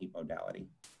general heat modality.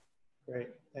 Great,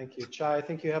 thank you. Chai, I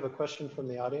think you have a question from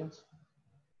the audience.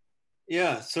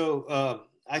 Yeah, so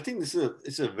I think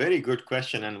it's a very good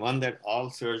question and one that all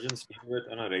surgeons deal with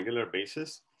on a regular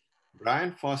basis.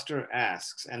 Brian Foster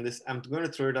asks, and this I'm going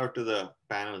to throw it out to the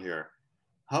panel here.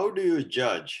 How do you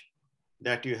judge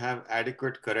that you have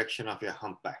adequate correction of your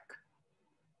humpback?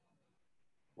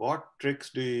 What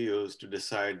tricks do you use to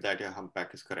decide that your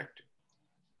humpback is corrected?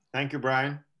 Thank you,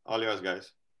 Brian. All yours,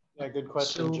 guys. Yeah, good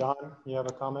question. John, you have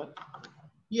a comment?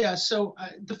 Yeah, so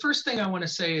the first thing I want to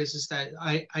say is that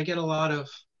I get a lot of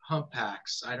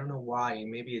humpbacks. I don't know why.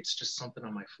 Maybe it's just something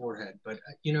on my forehead. But,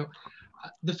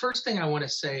 the first thing I want to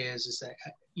say is that,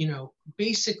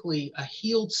 basically a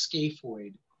healed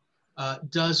scaphoid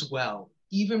does well,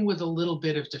 even with a little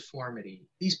bit of deformity.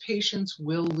 These patients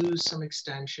will lose some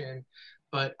extension,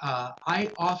 but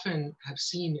I often have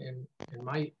seen in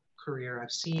my career,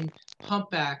 I've seen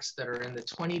humpbacks that are in the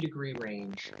 20-degree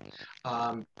range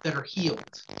that are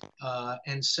healed.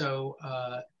 And so,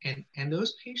 and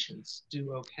those patients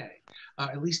do okay,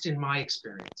 at least in my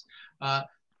experience.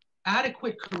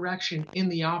 Adequate correction in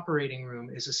the operating room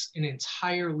is an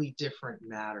entirely different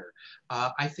matter.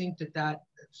 I think that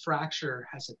fracture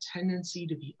has a tendency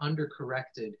to be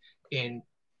undercorrected in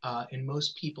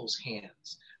most people's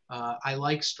hands. I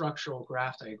like structural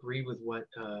graft. I agree with what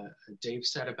Dave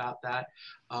said about that.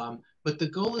 But the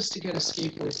goal is to get a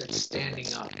scaphoid that's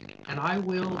standing up. And I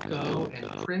will go and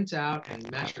print out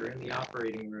and measure in the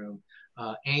operating room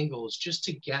angles just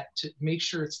to make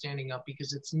sure it's standing up,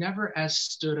 because it's never as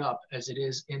stood up as it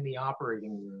is in the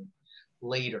operating room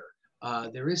later.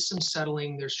 There is some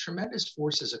settling. There's tremendous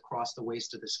forces across the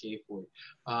waist of the scaphoid.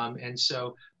 And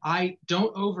so I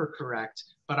don't overcorrect,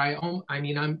 but I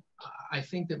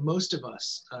think that most of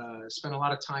us spent a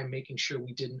lot of time making sure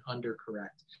we didn't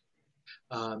undercorrect,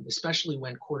 especially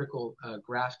when cortical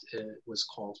graft was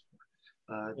called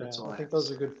for. That's all. I think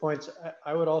those are good points.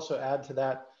 I would also add to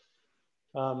that,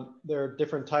 there are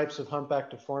different types of humpback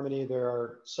deformity. There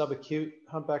are subacute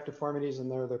humpback deformities, and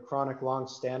there are the chronic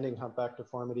long-standing humpback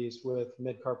deformities with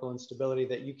midcarpal instability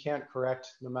that you can't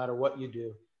correct no matter what you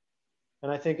do.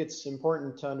 And I think it's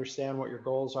important to understand what your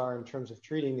goals are in terms of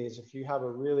treating these. If you have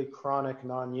a really chronic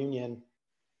non-union,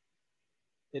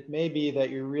 it may be that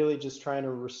you're really just trying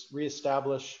to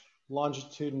reestablish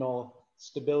longitudinal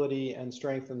stability and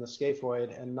strength in the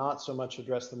scaphoid and not so much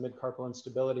address the midcarpal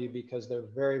instability, because they're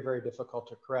very, very difficult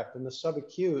to correct. In the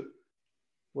subacute,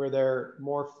 where they're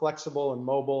more flexible and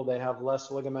mobile, they have less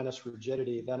ligamentous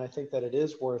rigidity, then I think that it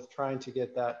is worth trying to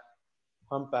get that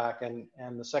humpback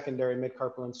and the secondary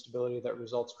midcarpal instability that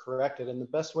results corrected. And the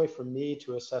best way for me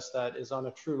to assess that is on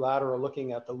a true lateral,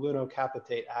 looking at the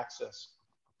lunocapitate axis.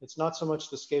 It's not so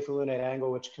much the scapholunate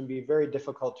angle, which can be very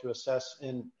difficult to assess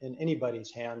in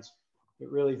anybody's hands. It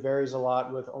really varies a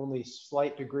lot with only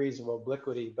slight degrees of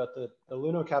obliquity, but the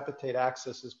lunocapitate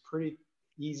axis is pretty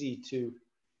easy to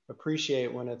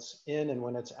appreciate when it's in and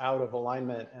when it's out of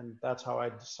alignment. And that's how I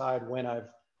decide when I've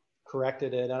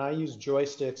corrected it. And I use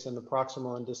joysticks in the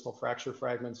proximal and distal fracture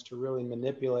fragments to really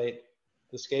manipulate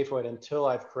the scaphoid until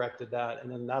I've corrected that.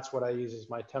 And then that's what I use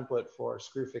as my template for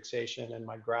screw fixation and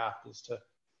my graft, is to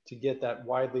get that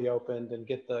widely opened and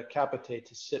get the capitate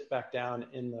to sit back down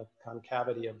in the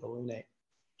concavity of the lunate.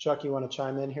 Chuck, you want to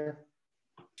chime in here?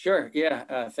 Sure,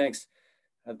 yeah, thanks.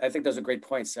 I think those are great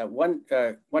points. One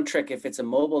trick, if it's a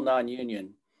mobile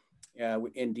non-union,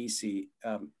 in DC.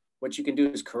 What you can do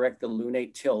is correct the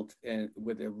lunate tilt and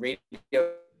with a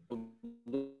radial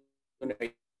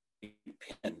lunate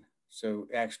pin. So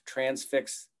actually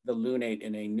transfix the lunate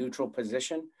in a neutral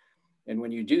position. And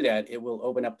when you do that, it will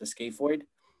open up the scaphoid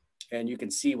and you can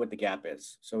see what the gap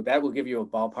is. So that will give you a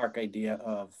ballpark idea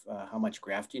of how much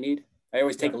graft you need. I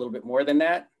always take a little bit more than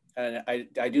that. And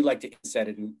I do like to set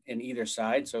it in either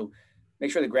side. So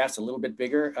make sure the graft's a little bit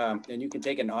bigger. And you can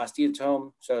take an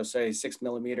osteotome. So say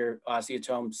 6mm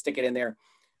osteotome, stick it in there,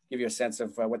 give you a sense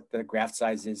of what the graft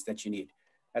size is that you need.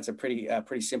 That's a pretty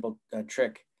simple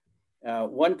trick.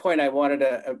 One point I wanted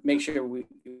to make sure we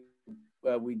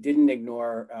didn't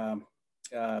ignore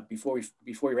before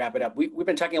we wrap it up. We've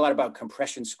been talking a lot about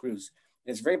compression screws.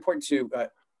 And it's very important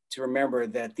to remember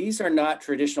that these are not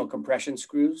traditional compression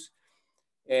screws,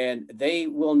 and they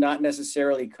will not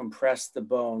necessarily compress the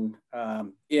bone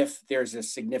if there's a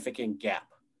significant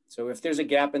gap. So if there's a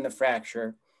gap in the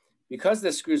fracture, because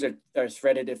the screws are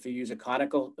threaded, if you use a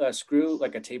conical screw,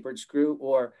 like a tapered screw,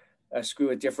 or a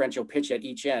screw at differential pitch at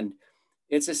each end,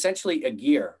 it's essentially a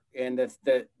gear. And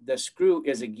the screw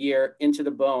is a gear into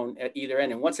the bone at either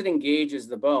end. And once it engages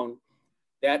the bone,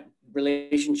 that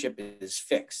relationship is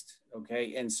fixed,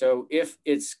 okay? And so if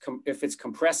it's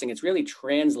compressing, it's really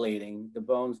translating the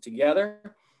bones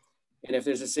together. And if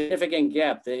there's a significant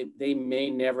gap, they may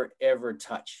never, ever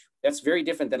touch. That's very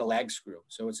different than a lag screw.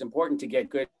 So it's important to get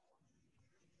good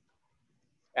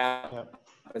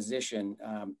position,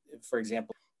 for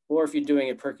example, or if you're doing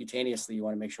it percutaneously, you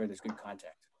wanna make sure there's good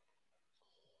contact.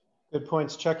 Good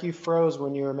points. Chuck, you froze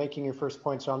when you were making your first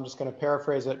point, so I'm just going to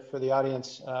paraphrase it for the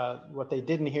audience. What they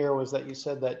didn't hear was that you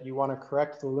said that you want to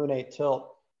correct the lunate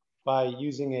tilt by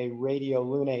using a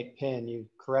radiolunate pin. You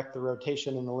correct the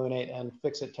rotation in the lunate and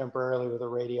fix it temporarily with a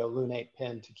radiolunate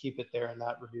pin to keep it there, and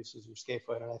that reduces your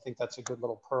scaphoid. And I think that's a good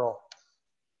little pearl.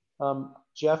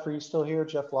 Jeff, are you still here?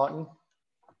 Jeff Lawton?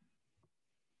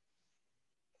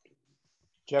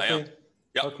 Jeffrey?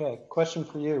 Yep. Okay, question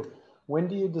for you. When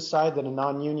do you decide that a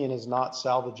non-union is not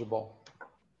salvageable?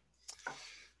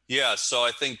 Yeah, so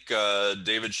I think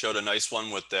David showed a nice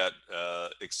one with that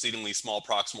exceedingly small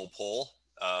proximal pole.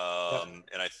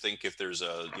 And I think if there's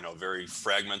a very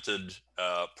fragmented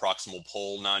proximal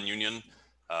pole non-union,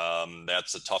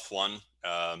 that's a tough one.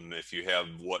 If you have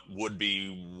what would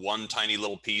be one tiny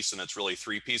little piece and it's really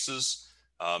three pieces,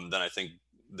 then I think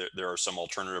there are some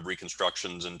alternative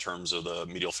reconstructions in terms of the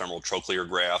medial femoral trochlear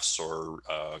grafts or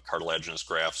cartilaginous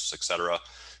grafts, et cetera.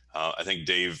 I think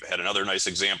Dave had another nice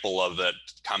example of that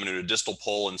comminuted distal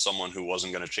pole in someone who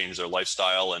wasn't going to change their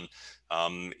lifestyle. And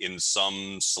in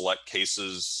some select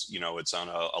cases, it's on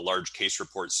a large case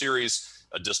report series,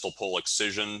 a distal pole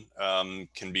excision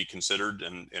can be considered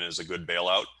and is a good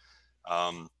bailout.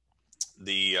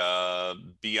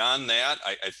 Beyond that,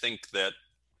 I think that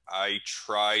I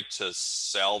try to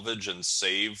salvage and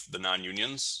save the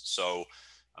non-unions. So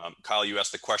Kyle, you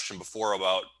asked the question before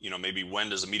about, maybe when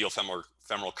does a medial femoral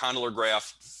condylar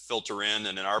graft filter in?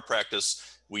 And in our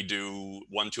practice, we do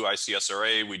 1-2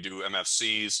 ICSRA, we do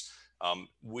MFCs.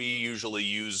 We usually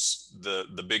use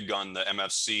the big gun, the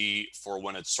MFC, for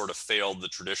when it's sort of failed the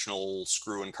traditional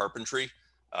screw and carpentry.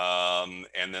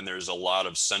 And then there's a lot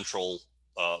of central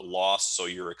loss. So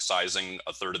you're excising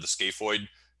a third of the scaphoid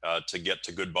to get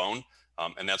to good bone.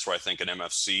 And that's where I think an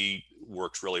MFC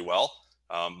works really well.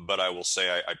 But I will say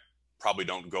I probably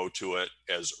don't go to it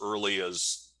as early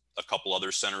as a couple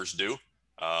other centers do.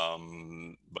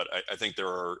 But I think there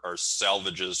are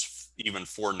salvages even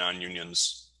for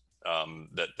non-unions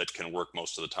that can work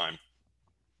most of the time.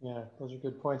 Yeah, those are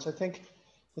good points. I think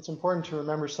it's important to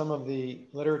remember some of the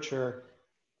literature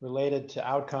related to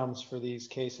outcomes for these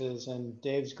cases. And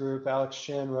Dave's group, Alex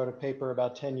Shin, wrote a paper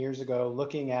about 10 years ago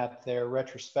looking at their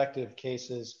retrospective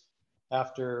cases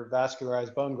after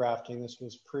vascularized bone grafting. This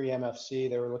was pre-MFC.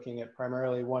 They were looking at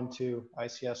primarily 1-2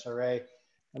 ICSRA.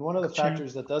 And one of the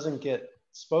factors that doesn't get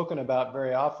spoken about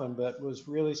very often, but was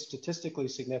really statistically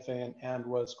significant and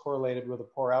was correlated with a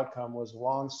poor outcome, was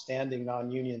long-standing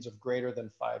non-unions of greater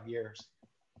than 5 years.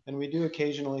 And we do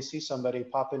occasionally see somebody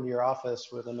pop into your office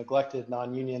with a neglected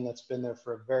non-union that's been there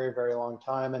for a very, very long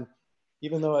time. And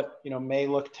even though it may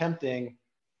look tempting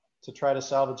to try to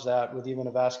salvage that with even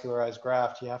a vascularized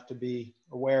graft, you have to be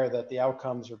aware that the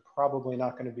outcomes are probably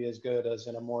not going to be as good as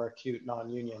in a more acute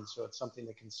non-union. So it's something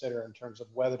to consider in terms of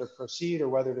whether to proceed or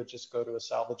whether to just go to a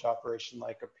salvage operation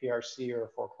like a PRC or a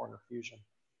four-corner fusion.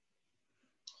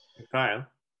 Kyle?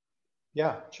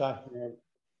 Yeah, Chai.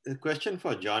 A question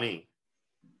for Johnny.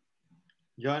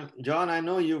 John, I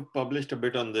know you've published a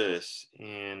bit on this,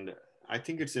 and I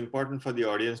think it's important for the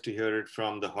audience to hear it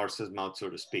from the horse's mouth, so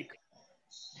to speak.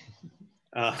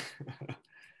 Uh,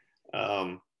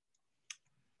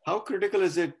 how critical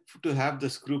is it to have the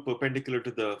screw perpendicular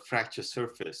to the fracture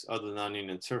surface or the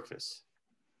non-union surface?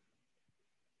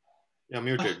 You're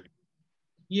muted.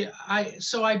 Yeah,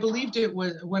 so I believed it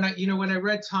was when I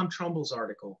read Tom Trumbull's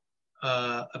article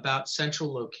about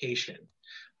central location.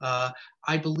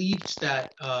 I believed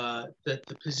that that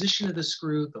the position of the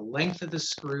screw, the length of the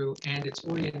screw, and its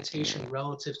orientation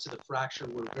relative to the fracture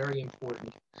were very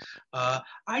important.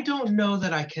 I don't know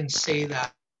that I can say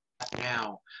that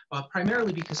now,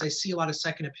 primarily because I see a lot of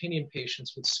second opinion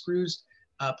patients with screws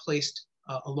placed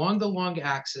along the long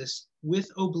axis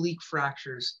with oblique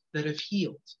fractures that have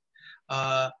healed.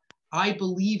 I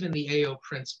believe in the AO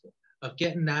principle of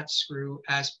getting that screw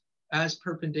as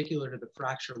perpendicular to the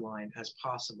fracture line as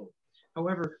possible.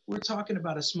 However, we're talking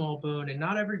about a small bone, and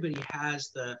not everybody has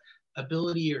the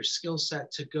ability or skill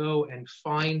set to go and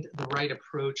find the right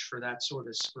approach for that sort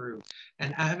of screw.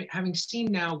 And having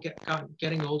seen now,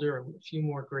 getting older, a few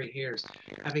more gray hairs,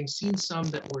 having seen some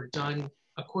that were done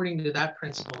according to that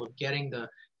principle of getting the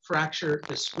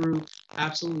screw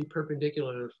absolutely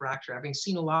perpendicular to the fracture, having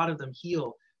seen a lot of them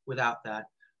heal without that,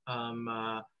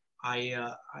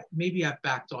 maybe I've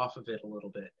backed off of it a little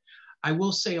bit. I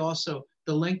will say also,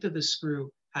 the length of the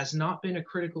screw has not been a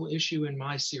critical issue in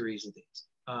my series of these.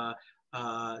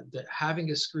 That having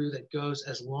a screw that goes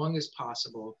as long as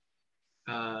possible,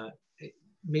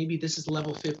 maybe this is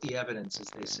level 50 evidence, as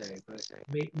they say, but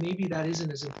maybe that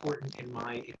isn't as important in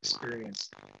my experience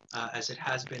as it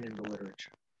has been in the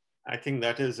literature. I think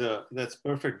that's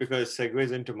perfect, because it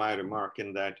segues into my remark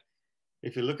in that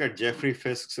if you look at Jeffrey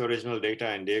Fisk's original data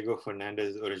and Diego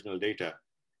Fernandez's original data,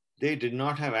 they did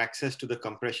not have access to the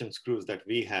compression screws that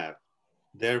we have,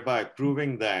 thereby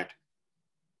proving that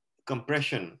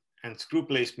compression and screw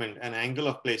placement and angle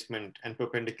of placement and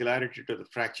perpendicularity to the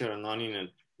fracture and non-union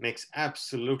makes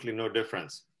absolutely no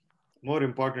difference. More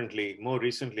importantly, more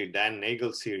recently, Dan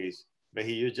Nagel's series, where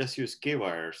he just used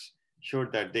K-wires,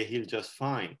 showed that they heal just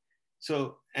fine.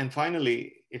 So, and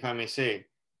finally, if I may say,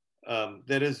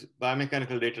 there is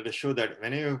biomechanical data to show that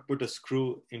whenever you put a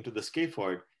screw into the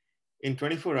scaphoid, in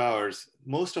 24 hours,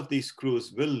 most of these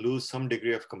screws will lose some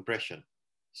degree of compression.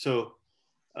 So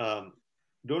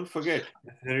don't forget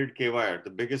the threaded K-wire,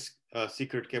 the biggest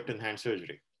secret kept in hand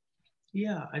surgery.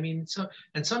 Yeah, I mean,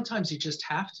 and sometimes you just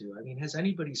have to. I mean, has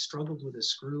anybody struggled with a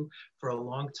screw for a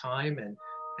long time and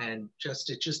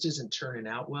it just isn't turning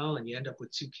out well, and you end up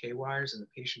with 2 K-wires and the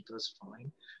patient does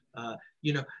fine?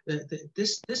 You know,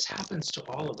 this happens to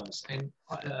all of us. And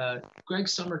Greg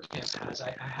Summercamp has,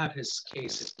 I have his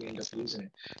case if we end up using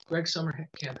it. Greg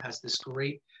Summercamp has this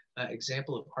great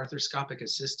example of arthroscopic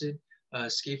assisted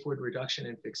scaphoid reduction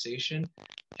and fixation.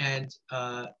 And,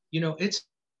 you know, it's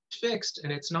fixed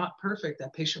and it's not perfect.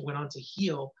 That patient went on to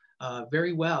heal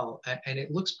very well, and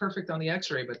it looks perfect on the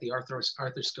X-ray, but the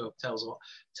arthroscope tells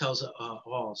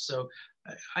all. So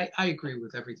I agree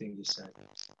with everything you said.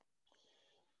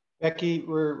 Becky,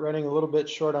 we're running a little bit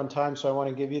short on time, so I want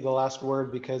to give you the last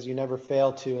word, because you never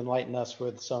fail to enlighten us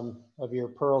with some of your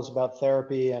pearls about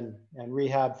therapy and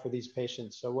rehab for these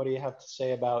patients. So what do you have to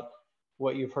say about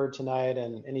what you've heard tonight,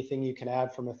 and anything you can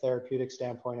add from a therapeutic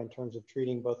standpoint in terms of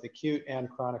treating both acute and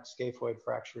chronic scaphoid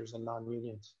fractures and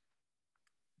non-unions?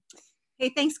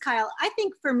 Hey, thanks, Kyle. I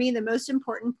think for me, the most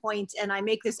important point, and I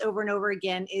make this over and over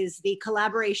again, is the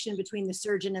collaboration between the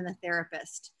surgeon and the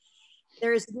therapist.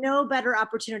 There is no better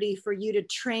opportunity for you to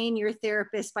train your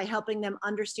therapist by helping them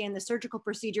understand the surgical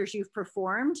procedures you've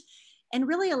performed and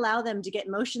really allow them to get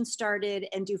motion started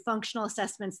and do functional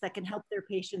assessments that can help their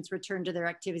patients return to their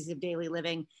activities of daily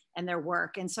living and their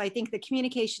work. And so I think the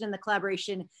communication and the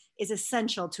collaboration is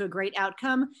essential to a great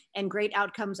outcome, and great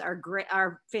outcomes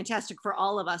are fantastic for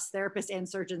all of us, therapists and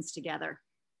surgeons together.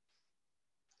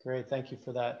 Great, thank you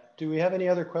for that. Do we have any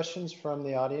other questions from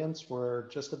the audience? We're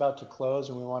just about to close,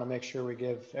 and we want to make sure we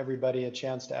give everybody a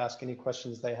chance to ask any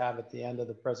questions they have at the end of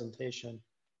the presentation.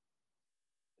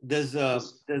 There's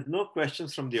no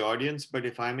questions from the audience, but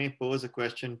if I may pose a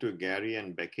question to Gary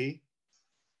and Becky.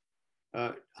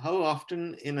 How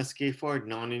often in a scaphoid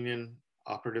non-union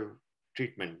operative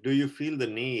treatment do you feel the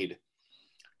need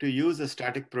to use a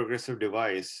static progressive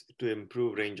device to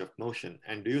improve range of motion?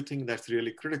 And do you think that's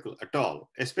really critical at all,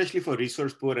 especially for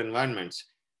resource poor environments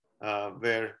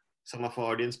where some of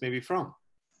our audience may be from?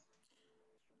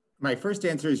 My first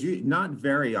answer is not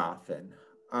very often.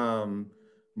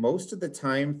 Most of the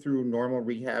time through normal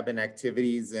rehab and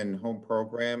activities and home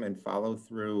program and follow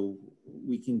through,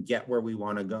 we can get where we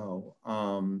want to go.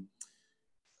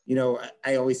 You know,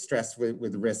 I always stress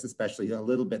with wrists, especially a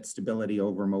little bit stability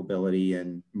over mobility,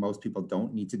 and most people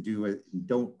don't need to do it,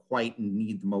 don't quite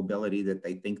need the mobility that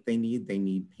they think they need. They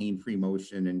need pain-free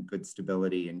motion and good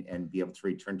stability and be able to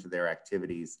return to their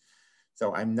activities.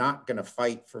 So I'm not going to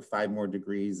fight for 5 more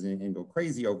degrees and go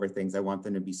crazy over things. I want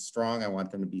them to be strong. I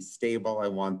want them to be stable. I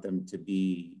want them to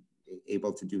be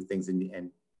able to do things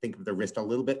and think of the wrist a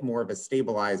little bit more of a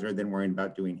stabilizer than worrying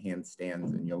about doing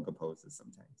handstands and yoga poses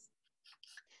sometimes.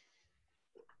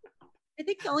 I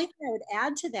think the only thing I would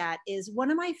add to that is one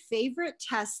of my favorite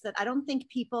tests that I don't think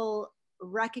people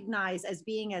recognize as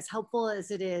being as helpful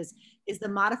as it is the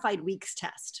modified Weeks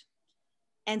test.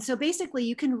 And so basically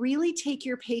you can really take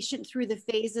your patient through the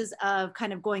phases of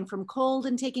kind of going from cold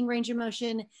and taking range of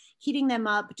motion, heating them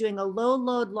up, doing a low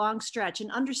load, long stretch,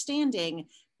 and understanding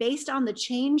based on the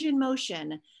change in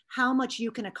motion, how much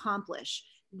you can accomplish.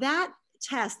 That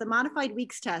test, the modified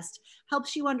Weeks test,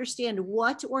 helps you understand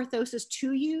what orthosis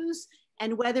to use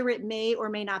and whether it may or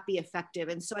may not be effective.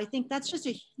 And so I think that's just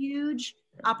a huge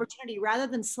opportunity rather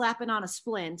than slapping on a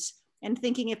splint and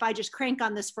thinking if I just crank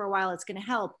on this for a while, it's gonna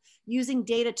help. Using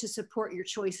data to support your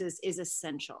choices is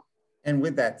essential. And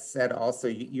with that said, also,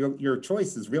 your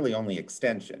choice is really only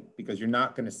extension, because you're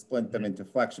not going to splint them into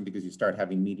flexion because you start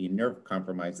having median nerve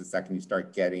compromise the second you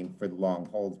start getting for the long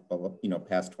holds, you know,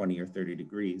 past 20 or 30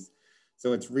 degrees.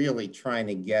 So it's really trying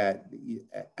to get,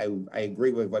 I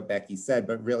agree with what Becky said,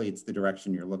 but really it's the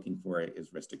direction you're looking for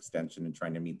is wrist extension and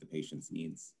trying to meet the patient's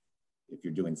needs if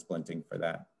you're doing splinting for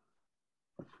that.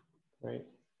 Great.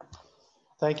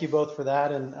 Thank you both for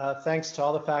that. And thanks to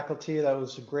all the faculty. That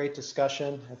was a great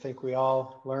discussion. I think we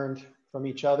all learned from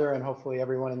each other, and hopefully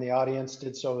everyone in the audience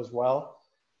did so as well.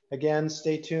 Again,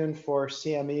 stay tuned for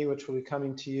CME, which will be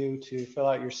coming to you to fill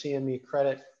out your CME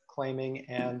credit claiming.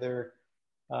 And there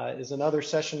is another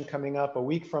session coming up a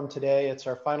week from today. It's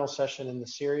our final session in the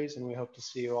series, and we hope to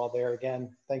see you all there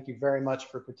again. Thank you very much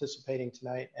for participating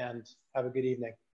tonight, and have a good evening.